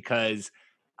because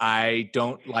I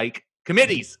don't like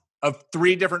committees of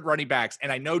 3 different running backs.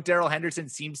 And I know Darrell Henderson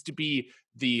seems to be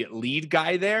the lead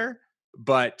guy there,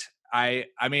 but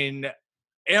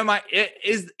am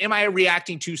I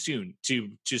reacting too soon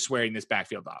to swearing this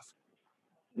backfield off?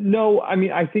 No,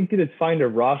 I think that it's fine to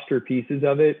roster pieces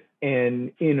of it.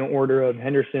 And in order of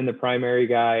Henderson, the primary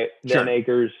guy, then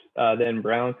Akers, then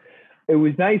Brown. It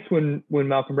was nice when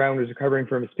Malcolm Brown was recovering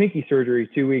from his pinky surgery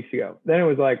 2 weeks ago. Then it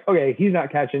was okay, he's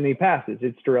not catching any passes.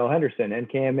 It's Darrell Henderson, and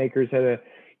Cam Akers had a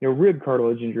rib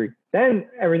cartilage injury. Then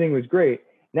everything was great.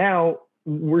 Now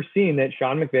we're seeing that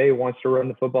Sean McVay wants to run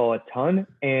the football a ton,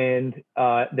 and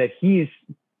that he's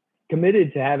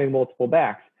committed to having multiple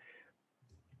backs.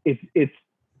 It's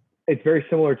very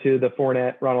similar to the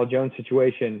Fournette Ronald Jones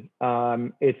situation.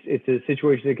 It's a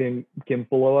situation that can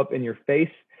blow up in your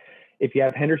face. If you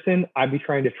have Henderson, I'd be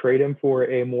trying to trade him for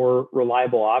a more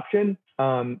reliable option.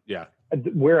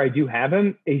 Where I do have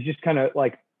him, he's just kind of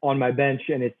like on my bench,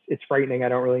 and it's frightening. I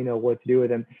don't really know what to do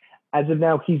with him. As of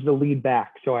now, he's the lead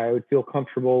back, so I would feel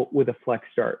comfortable with a flex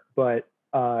start. But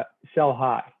sell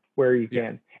high where you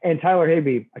can. And Tyler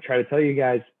Higbee, I try to tell you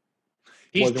guys,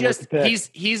 he is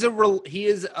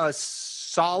a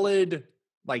solid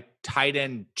like tight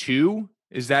end 2.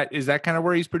 Is that kind of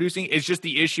where he's producing? It's just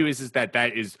the issue is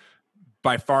that is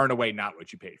by far and away not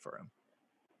what you paid for him.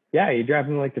 Yeah, you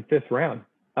drafted him like the 5th round.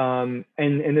 And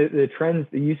the trends,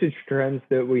 the usage trends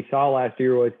that we saw last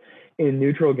year was in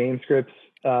neutral game scripts.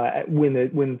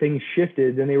 When things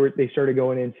shifted, then they started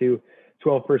going into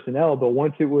 12 personnel. But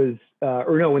once it was,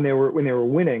 when they were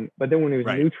winning, but then when it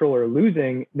was neutral or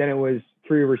losing, then it was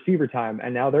 3 receiver time.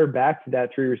 And now they're back to that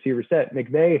 3 receiver set.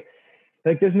 McVay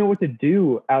doesn't know what to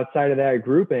do outside of that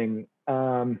grouping.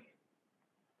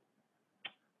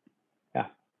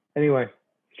 Anyway,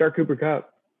 start Cooper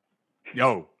Kupp.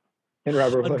 Yo. And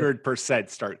Robert 100%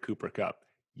 start Cooper Kupp.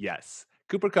 Yes.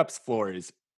 Cooper Kupp's floor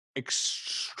is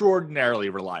extraordinarily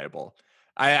reliable.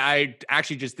 I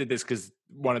actually just did this because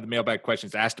one of the mailbag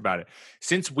questions asked about it.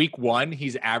 Since week 1,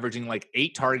 he's averaging like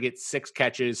 8 targets, 6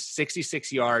 catches,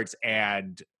 66 yards,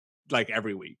 and like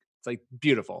every week. It's like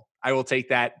beautiful. I will take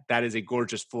that. That is a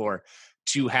gorgeous floor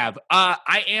to have.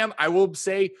 I will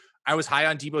say I was high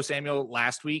on Deebo Samuel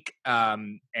last week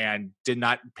and did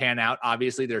not pan out.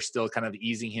 Obviously, they're still kind of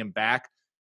easing him back.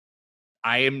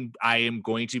 I am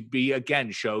going to be,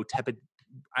 again, tepid.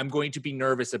 I'm going to be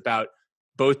nervous about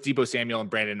both Deebo Samuel and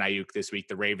Brandon Ayuk this week.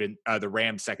 The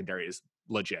Rams secondary is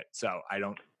legit. So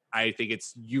I think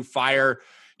it's you fire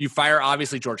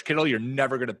obviously George Kittle. You're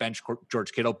never going to bench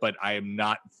George Kittle, but I'm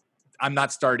not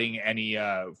starting any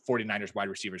 49ers wide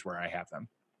receivers where I have them.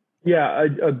 Yeah,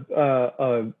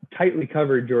 a tightly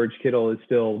covered George Kittle is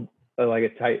still like a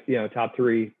tight, top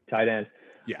 3 tight end.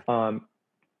 Yeah.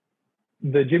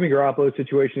 The Jimmy Garoppolo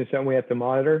situation is something we have to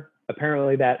monitor.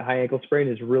 Apparently that high ankle sprain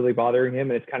is really bothering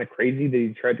him, and it's kind of crazy that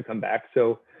he tried to come back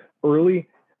so early.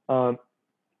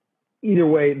 Either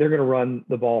way, they're going to run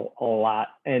the ball a lot,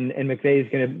 and McVay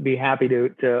is going to be happy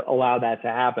to allow that to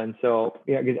happen. So,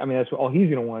 that's all he's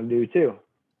going to want to do too.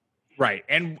 Right.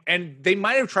 And they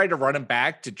might have tried to run him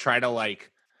back to try to like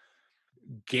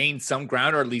gain some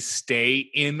ground or at least stay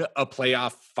in a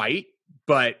playoff fight,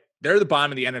 but they're the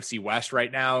bottom of the NFC West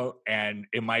right now. And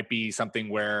it might be something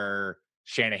where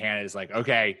Shanahan is like,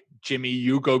 okay, Jimmy,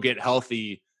 you go get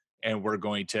healthy and we're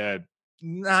going to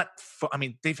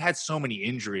they've had so many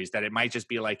injuries that it might just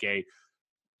be like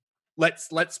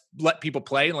let's let people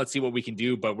play and let's see what we can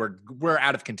do. But we're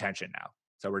out of contention now.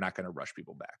 So we're not going to rush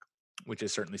people back, which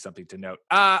is certainly something to note.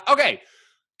 Okay.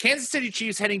 Kansas City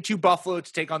Chiefs heading to Buffalo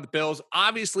to take on the Bills.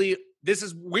 Obviously,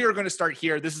 we are going to start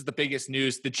here. This is the biggest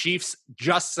news. The Chiefs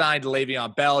just signed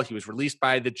Le'Veon Bell. He was released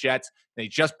by the Jets. They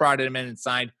just brought him in and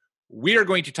signed. We are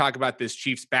going to talk about this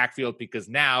Chiefs backfield because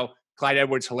now Clyde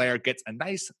Edwards-Helaire gets a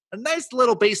nice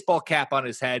little baseball cap on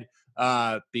his head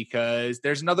because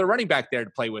there's another running back there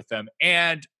to play with them.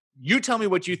 And you tell me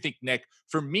what you think, Nick.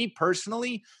 For me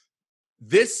personally,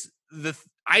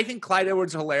 I think Clyde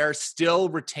Edwards-Helaire still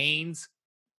retains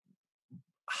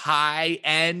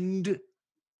high-end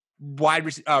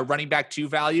running back 2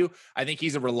 value. I think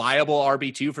he's a reliable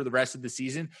RB2 for the rest of the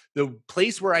season. The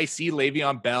place where I see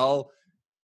Le'Veon Bell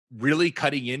really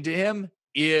cutting into him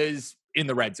is in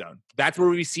the red zone. That's where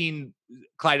we've seen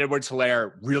Clyde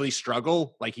Edwards-Helaire really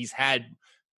struggle. Like he's had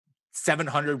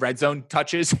 700 red zone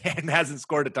touches and hasn't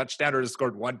scored a touchdown or has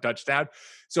scored 1 touchdown.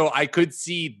 So I could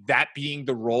see that being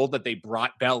the role that they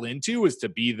brought Bell into, is to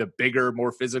be the bigger,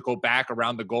 more physical back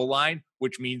around the goal line,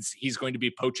 which means he's going to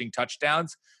be poaching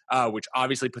touchdowns, which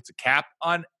obviously puts a cap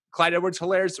on Clyde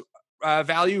Edwards-Helaire's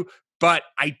value. But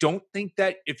I don't think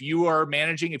that if you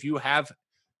have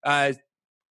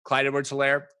Clyde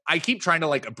Edwards-Helaire, I keep trying to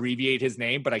like abbreviate his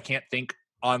name, but I can't think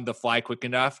on the fly quick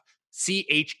enough.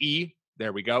 CHE.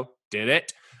 There we go. Did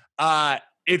it.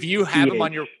 If you have him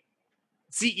on your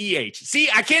CEH. See,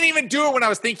 I can't even do it when I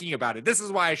was thinking about it. This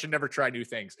is why I should never try new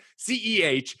things.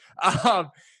 CEH.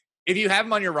 If you have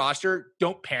him on your roster,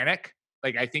 don't panic.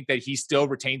 Like, I think that he still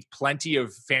retains plenty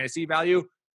of fantasy value.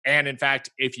 And in fact,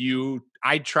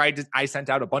 I sent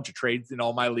out a bunch of trades in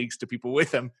all my leagues to people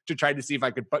with him to try to see if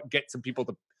I could get some people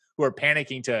who are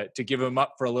panicking to give him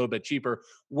up for a little bit cheaper.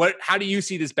 How do you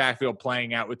see this backfield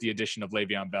playing out with the addition of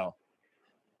Le'Veon Bell?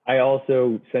 I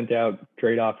also sent out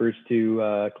trade offers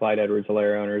to Clyde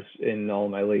Edwards-Helaire owners in all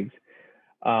of my leagues.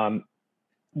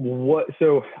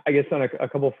 So I guess on a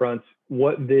couple fronts,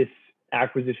 what this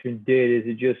acquisition did is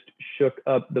it just shook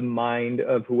up the mind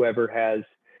of whoever has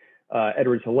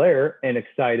Edwards-Helaire and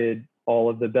excited all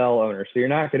of the Bell owners. So you're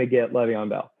not going to get Le'Veon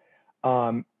Bell.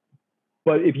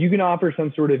 But if you can offer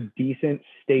some sort of decent,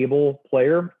 stable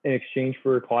player in exchange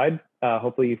for Clyde,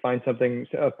 hopefully you find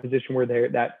a position where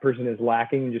that person is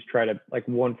lacking and just try to like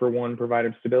 1-for-1 provide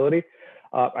him stability.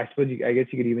 I guess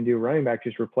you could even do a running back,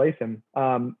 just replace him.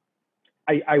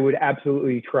 I would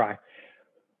absolutely try.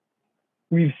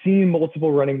 We've seen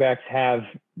multiple running backs have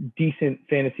decent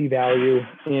fantasy value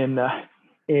in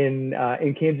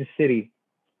Kansas City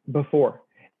before,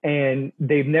 and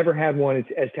they've never had one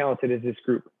as talented as this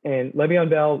group. And Le'Veon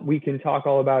Bell, we can talk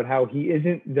all about how he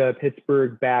isn't the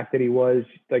Pittsburgh back that he was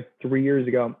like 3 years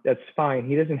ago. That's fine.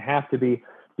 He doesn't have to be,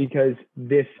 because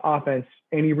this offense,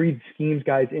 Andy Reid schemes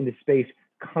guys into space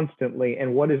constantly.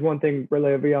 And what is one thing where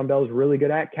Le'Veon Bell is really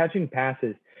good at? Catching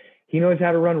passes. He knows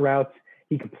how to run routes.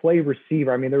 He can play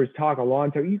receiver. I mean, there was talk a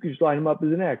long time, you could just line him up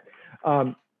as an X.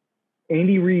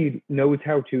 Andy Reid knows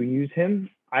how to use him.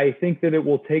 I think that it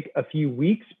will take a few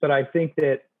weeks, but I think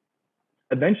that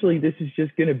eventually this is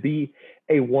just going to be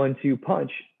a 1-2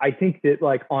 punch. I think that,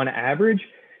 like, on average,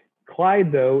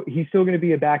 Clyde, though, he's still going to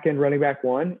be a back-end running back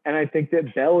one, and I think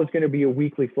that Bell is going to be a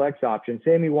weekly flex option.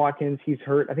 Sammy Watkins, he's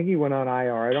hurt. I think he went on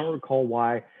IR. I don't recall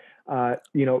why.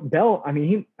 Bell, I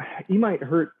mean, he might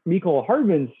hurt Mecole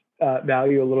Hardman's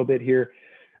value a little bit here.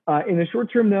 In the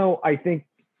short term, though, I think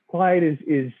Clyde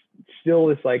is still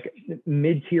this like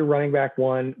mid-tier running back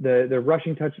one. The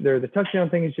rushing touch there, the touchdown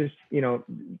thing is just,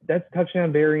 that's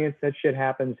touchdown variance. That shit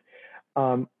happens.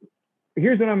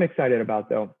 Here's what I'm excited about,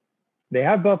 though. They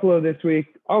have Buffalo this week.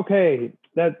 Okay,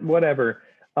 that whatever.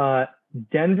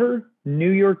 Denver,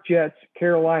 New York Jets,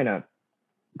 Carolina.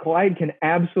 Clyde can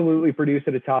absolutely produce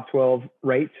at a top 12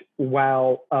 rate,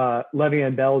 while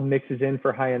Le'Veon Bell mixes in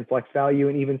for high-end flex value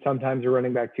and even sometimes a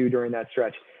running back too during that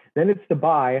stretch. Then it's the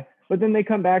bye, but then they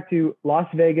come back to Las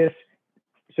Vegas.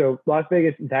 So Las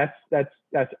Vegas, that's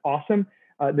awesome.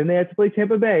 Then they have to play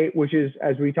Tampa Bay, which is,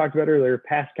 as we talked about earlier,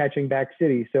 pass-catching back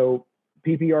city. So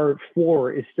PPR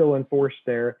 4 is still enforced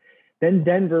there. Then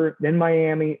Denver, then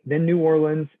Miami, then New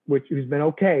Orleans, who's been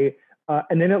okay,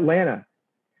 and then Atlanta.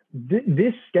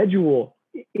 This schedule,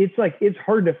 it's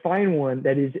hard to find one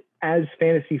that is as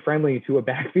fantasy friendly to a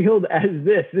backfield as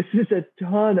this. This is a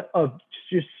ton of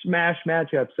just smash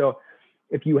matchups. So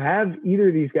if you have either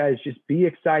of these guys, just be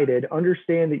excited.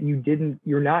 Understand that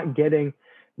you're not getting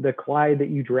the Clyde that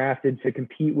you drafted to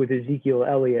compete with Ezekiel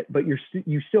Elliott, but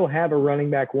you still have a running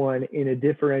back one in a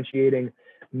differentiating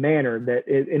manner, that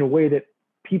in a way that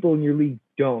people in your league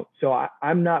don't. So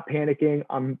I'm not panicking.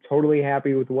 I'm totally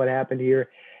happy with what happened here.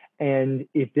 And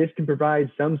if this can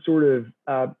provide some sort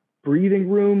of breathing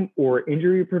room or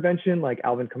injury prevention, like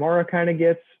Alvin Kamara kind of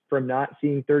gets from not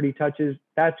seeing 30 touches,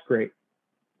 that's great.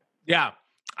 Yeah.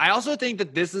 I also think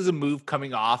that this is a move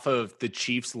coming off of the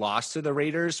Chiefs' loss to the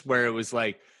Raiders, where it was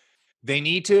like they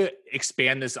need to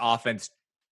expand this offense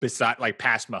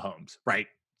past Mahomes, right?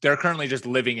 They're currently just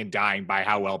living and dying by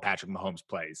how well Patrick Mahomes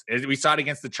plays. We saw it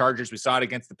against the Chargers. We saw it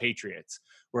against the Patriots,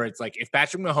 where it's like if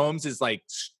Patrick Mahomes is like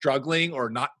struggling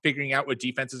or not figuring out what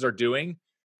defenses are doing,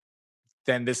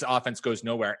 then this offense goes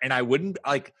nowhere. And I wouldn't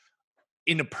like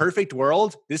in a perfect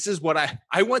world, this is what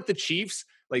I want the Chiefs,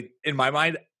 like in my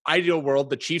mind, ideal world,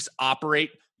 the Chiefs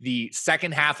operate the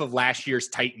second half of last year's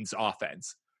Titans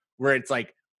offense, where it's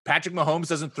like Patrick Mahomes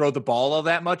doesn't throw the ball all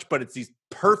that much, but it's these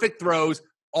perfect throws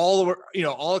all over,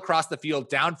 all across the field,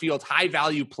 downfield, high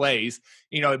value plays.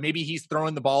 Maybe he's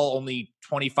throwing the ball only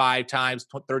 25 times,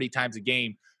 30 times a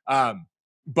game.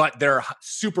 But they're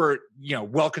super,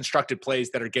 well-constructed plays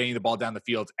that are getting the ball down the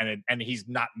field, and he's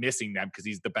not missing them because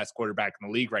he's the best quarterback in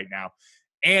the league right now.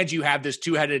 And you have this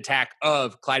two-headed attack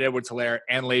of Clyde Edwards-Helaire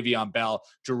and Le'Veon Bell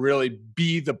to really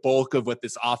be the bulk of what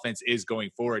this offense is going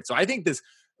forward. So I think this,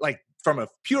 like, from a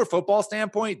pure football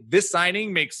standpoint, this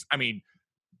signing makes,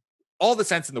 all the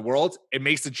sense in the world. It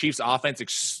makes the Chiefs offense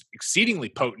exceedingly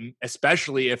potent,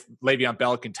 especially if Le'Veon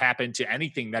Bell can tap into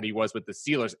anything that he was with the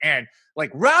Steelers. And like,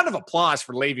 round of applause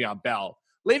for Le'Veon Bell.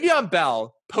 Le'Veon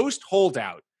Bell, post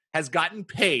holdout, has gotten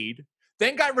paid,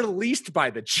 then got released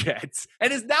by the Jets,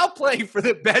 and is now playing for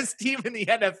the best team in the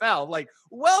NFL. Like,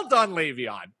 well done,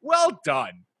 Le'Veon. Well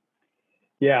done.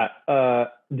 Yeah.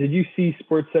 Did you see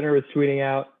SportsCenter was tweeting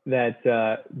out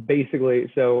that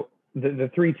basically, so the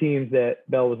three teams that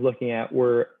Bell was looking at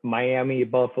were Miami,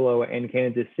 Buffalo, and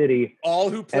Kansas City.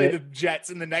 All who play the Jets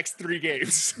in the next 3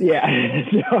 games.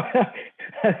 Yeah.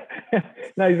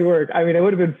 Nice work. I mean, it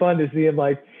would have been fun to see him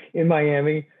like in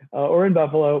Miami or in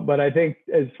Buffalo, but I think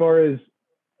as far as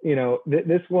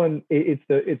this one, it's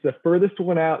the furthest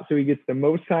one out, so he gets the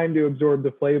most time to absorb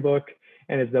the playbook,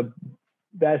 and it's the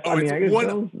best. Oh, I mean, I guess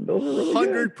those are really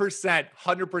 100%,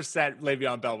 100%.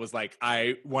 Le'Veon Bell was like,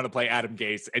 I want to play Adam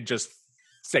Gase and just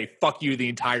say fuck you the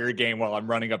entire game while I'm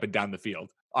running up and down the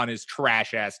field on his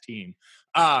trash ass team.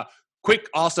 Quick,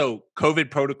 also COVID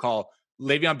protocol.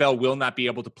 Le'Veon Bell will not be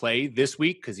able to play this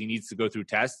week because he needs to go through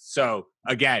tests. So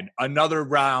again, another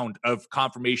round of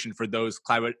confirmation for those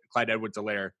Clyde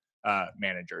Edwards-Helaire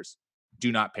managers.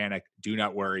 Do not panic. Do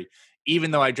not worry.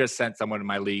 Even though I just sent someone in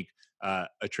my league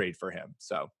a trade for him.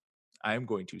 So I am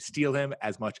going to steal him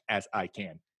as much as I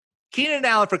can. Keenan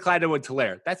Allen for Clyde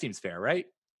Edwards-Helaire. That seems fair, right?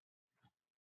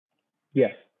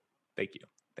 Yes. Thank you.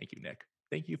 Thank you, Nick.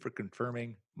 Thank you for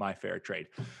confirming my fair trade.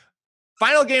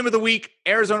 Final game of the week,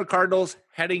 Arizona Cardinals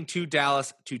heading to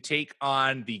Dallas to take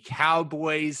on the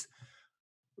Cowboys.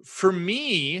 For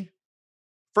me,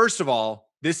 first of all,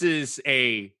 this is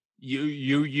a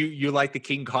you like the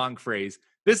King Kong phrase.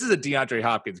 This is a DeAndre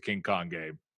Hopkins King Kong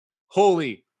game.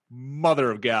 Holy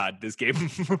mother of God, this game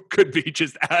could be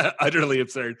just utterly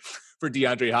absurd for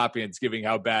DeAndre Hopkins, given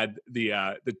how bad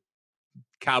the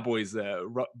Cowboys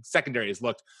secondary has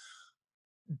looked.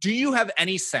 Do you have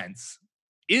any sense?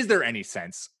 Is there any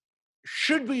sense?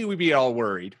 Should we be all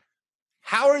worried?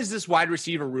 How is this wide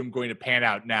receiver room going to pan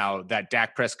out now that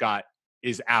Dak Prescott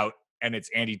is out and it's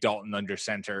Andy Dalton under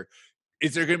center?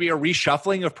 Is there going to be a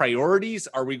reshuffling of priorities?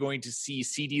 Are we going to see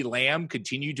CeeDee Lamb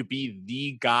continue to be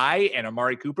the guy and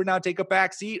Amari Cooper now take a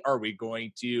back seat? Are we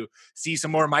going to see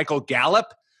some more Michael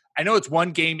Gallup? I know it's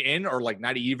one game in, or like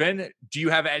not even. Do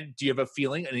you have a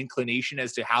feeling, an inclination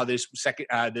as to how this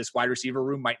wide receiver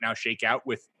room might now shake out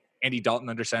with Andy Dalton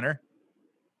under center?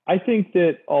 I think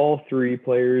that all three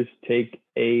players take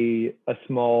a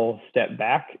small step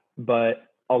back, but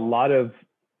a lot of,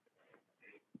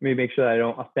 let me make sure that I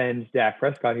don't offend Dak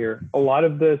Prescott here. A lot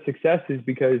of the success is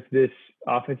because this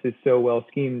offense is so well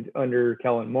schemed under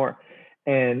Kellen Moore.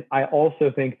 And I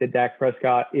also think that Dak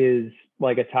Prescott is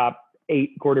like a top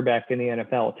 8 quarterback in the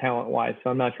NFL talent-wise, so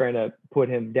I'm not trying to put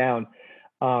him down.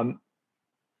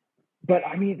 But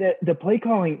I mean, the play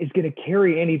calling is going to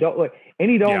carry Andy Dalton. Like,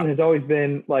 Andy Dalton has always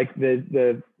been like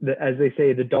the as they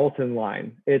say, the Dalton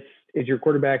line. Is your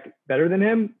quarterback better than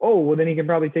him? Oh, well, then he can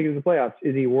probably take it to the playoffs.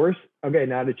 Is he worse? Okay,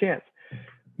 not a chance.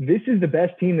 This is the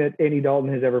best team that Andy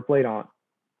Dalton has ever played on.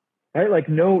 Right? Like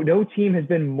no team has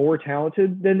been more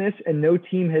talented than this, and no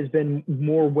team has been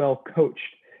more well coached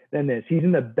than this. He's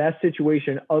in the best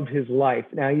situation of his life.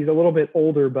 Now he's a little bit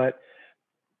older, but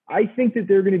I think that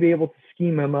they're going to be able to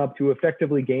scheme him up to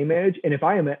effectively game manage. And if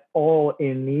I am at all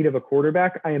in need of a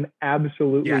quarterback, I am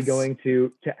absolutely going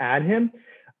to add him.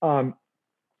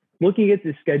 Looking at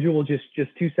the schedule, just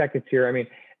 2 seconds here. I mean,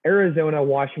 Arizona,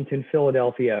 Washington,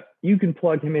 Philadelphia. You can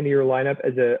plug him into your lineup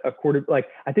as a quarter. Like,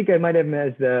 I think I might have him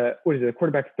as the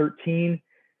quarterback 13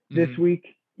 this week.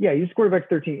 Yeah, he's quarterback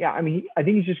 13. Yeah, I mean, I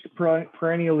think he's just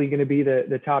perennially going to be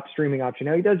the top streaming option.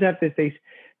 Now, he does have to face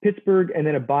Pittsburgh and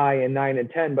then a bye in 9 and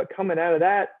 10. But coming out of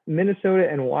that, Minnesota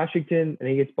and Washington, and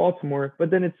he gets Baltimore. But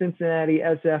then it's Cincinnati,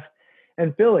 SF,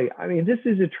 and Philly. I mean, this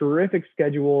is a terrific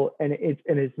schedule, and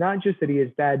it's not just that he has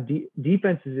bad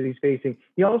defenses that he's facing.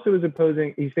 He also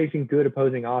he's facing good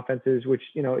opposing offenses, which,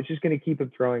 it's just going to keep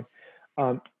him throwing.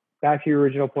 Back to your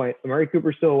original point, Amari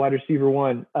Cooper's still a wide receiver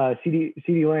 1.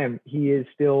 CeeDee Lamb, he is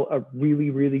still a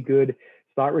really, really good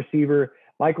slot receiver.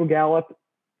 Michael Gallup,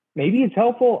 maybe it's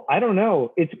helpful. I don't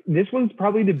know. This one's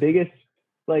probably the biggest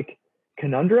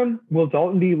conundrum. Will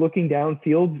Dalton be looking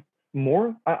downfield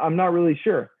more? I'm not really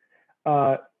sure.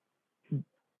 Tyler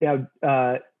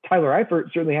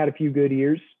Eifert certainly had a few good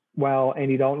years while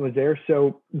Andy Dalton was there.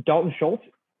 So Dalton Schultz,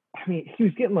 I mean, he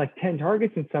was getting like 10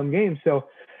 targets in some games. So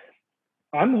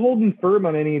I'm holding firm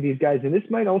on any of these guys. And this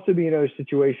might also be another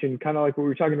situation, kind of like what we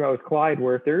were talking about with Clyde,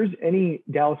 where if there's any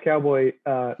Dallas Cowboy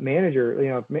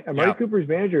manager, Amari Cooper's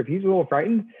manager, if he's a little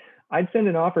frightened, I'd send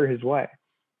an offer his way.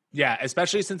 Yeah,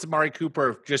 especially since Amari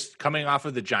Cooper just coming off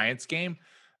of the Giants game.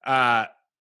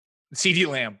 CeeDee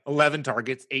Lamb, 11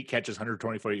 targets, 8 catches,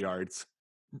 124 yards.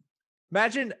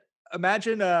 Imagine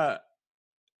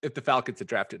if the Falcons had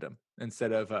drafted him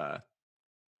instead of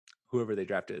whoever they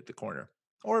drafted at the corner.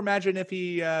 Or imagine if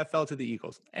he fell to the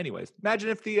Eagles. Anyways, imagine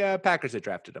if the Packers had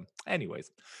drafted him.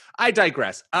 Anyways, I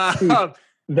digress. That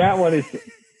one is...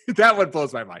 that one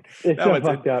blows my mind. It's that so one's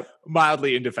fucked up.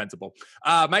 Mildly indefensible.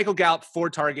 Michael Gallup, 4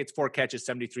 targets, 4 catches,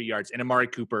 73 yards. And Amari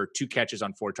Cooper, 2 catches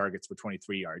on 4 targets for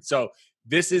 23 yards. So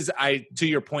this is, to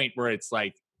your point, where it's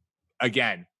like,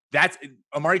 again,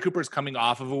 Amari Cooper is coming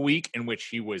off of a week in which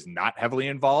he was not heavily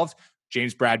involved.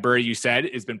 James Bradbury, you said,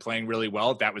 has been playing really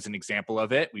well. That was an example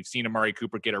of it. We've seen Amari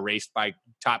Cooper get erased by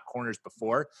top corners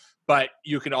before, but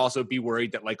you can also be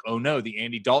worried that, like, oh no, the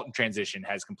Andy Dalton transition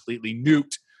has completely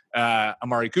nuked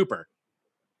Amari Cooper.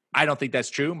 I don't think that's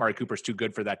true. Amari Cooper's too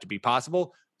good for that to be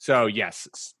possible. So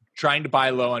yes, trying to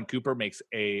buy low on Cooper makes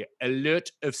a lot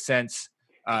of sense,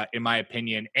 in my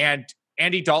opinion. And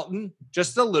Andy Dalton,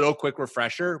 just a little quick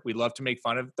refresher. We love to make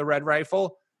fun of the Red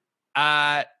Rifle.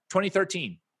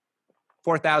 2013.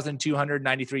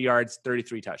 4,293 yards,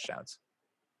 33 touchdowns.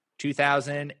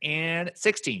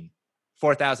 2016,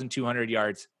 4,200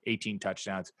 yards, 18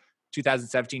 touchdowns.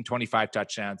 2017, 25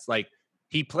 touchdowns. Like,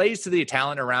 he plays to the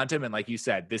talent around him. And like you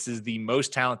said, this is the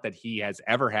most talent that he has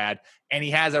ever had. And he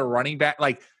has a running back.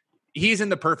 Like, he's in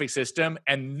the perfect system.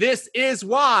 And this is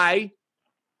why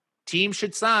teams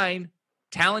should sign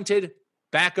talented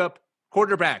backup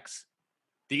quarterbacks.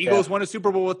 The Eagles won a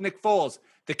Super Bowl with Nick Foles.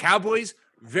 The Cowboys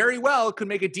very well could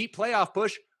make a deep playoff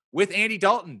push with Andy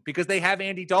Dalton because they have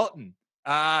Andy Dalton.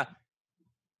 The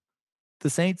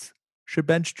Saints should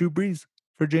bench Drew Brees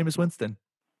for Jameis Winston.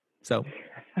 So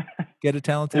get a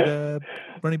talented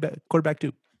quarterback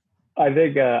too. I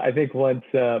think once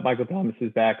Michael Thomas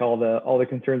is back, all the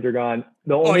concerns are gone.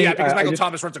 Because Michael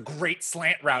Thomas runs a great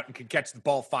slant route and can catch the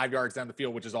ball 5 yards down the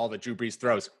field, which is all that Drew Brees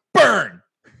throws. Burn.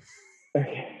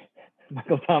 Okay.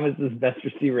 Michael Thomas is the best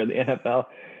receiver in the NFL.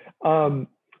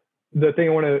 The thing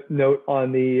I want to note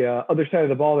on the other side of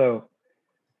the ball, though,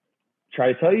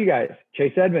 try to tell you guys,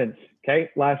 Chase Edmonds,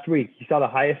 okay, last week, he saw the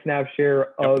highest snap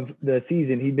share of the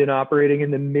season. He'd been operating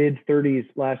in the mid-30s.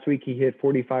 Last week, he hit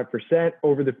 45%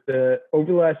 over the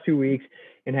last 2 weeks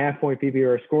in half-point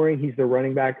PPR scoring. He's the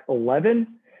running back 11.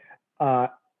 I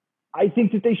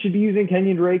think that they should be using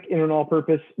Kenyon Drake in an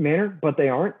all-purpose manner, but they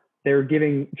aren't. They're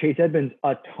giving Chase Edmonds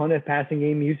a ton of passing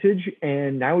game usage,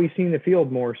 and now he's seeing the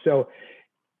field more. So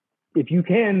if you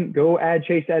can, go add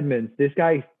Chase Edmonds. This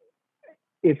guy,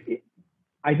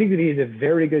 I think that he has a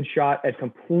very good shot at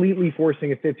completely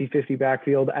forcing a 50-50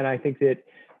 backfield, and I think that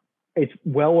it's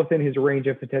well within his range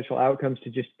of potential outcomes to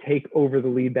just take over the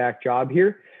lead back job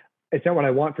here. It's not what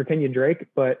I want for Kenyon Drake,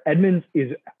 but Edmonds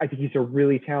I think he's a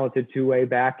really talented two-way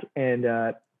back, and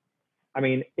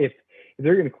if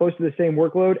they're getting close to the same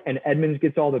workload and Edmonds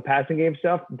gets all the passing game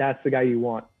stuff, that's the guy you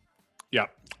want. Yeah.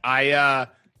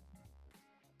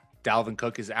 Dalvin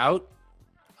Cook is out.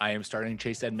 I am starting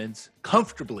Chase Edmonds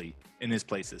comfortably in his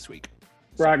place this week.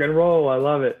 Rock and roll. I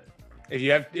love it.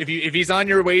 If he's on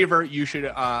your waiver, you should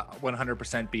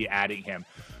 100% be adding him.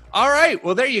 All right.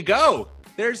 Well, there you go.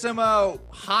 There's some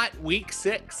hot week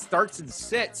 6 starts and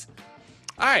sits.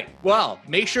 All right. Well,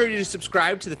 make sure you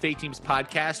subscribe to the Fake Teams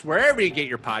podcast wherever you get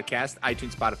your podcast,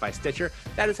 iTunes, Spotify, Stitcher.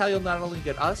 That is how you'll not only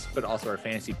get us, but also our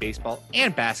fantasy baseball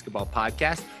and basketball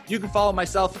podcast. You can follow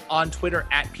myself on Twitter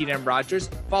at Pete M. Rogers.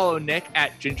 Follow Nick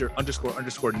at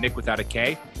Ginger__Nick without a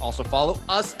K. Also follow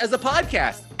us as a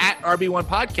podcast at RB1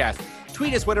 Podcast.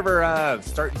 Tweet us whatever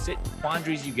start and sit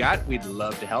quandaries you got. We'd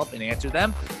love to help and answer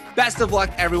them. Best of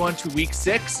luck, everyone, to week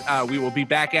 6. We will be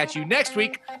back at you next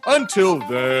week. Until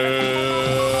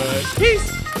then,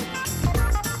 peace.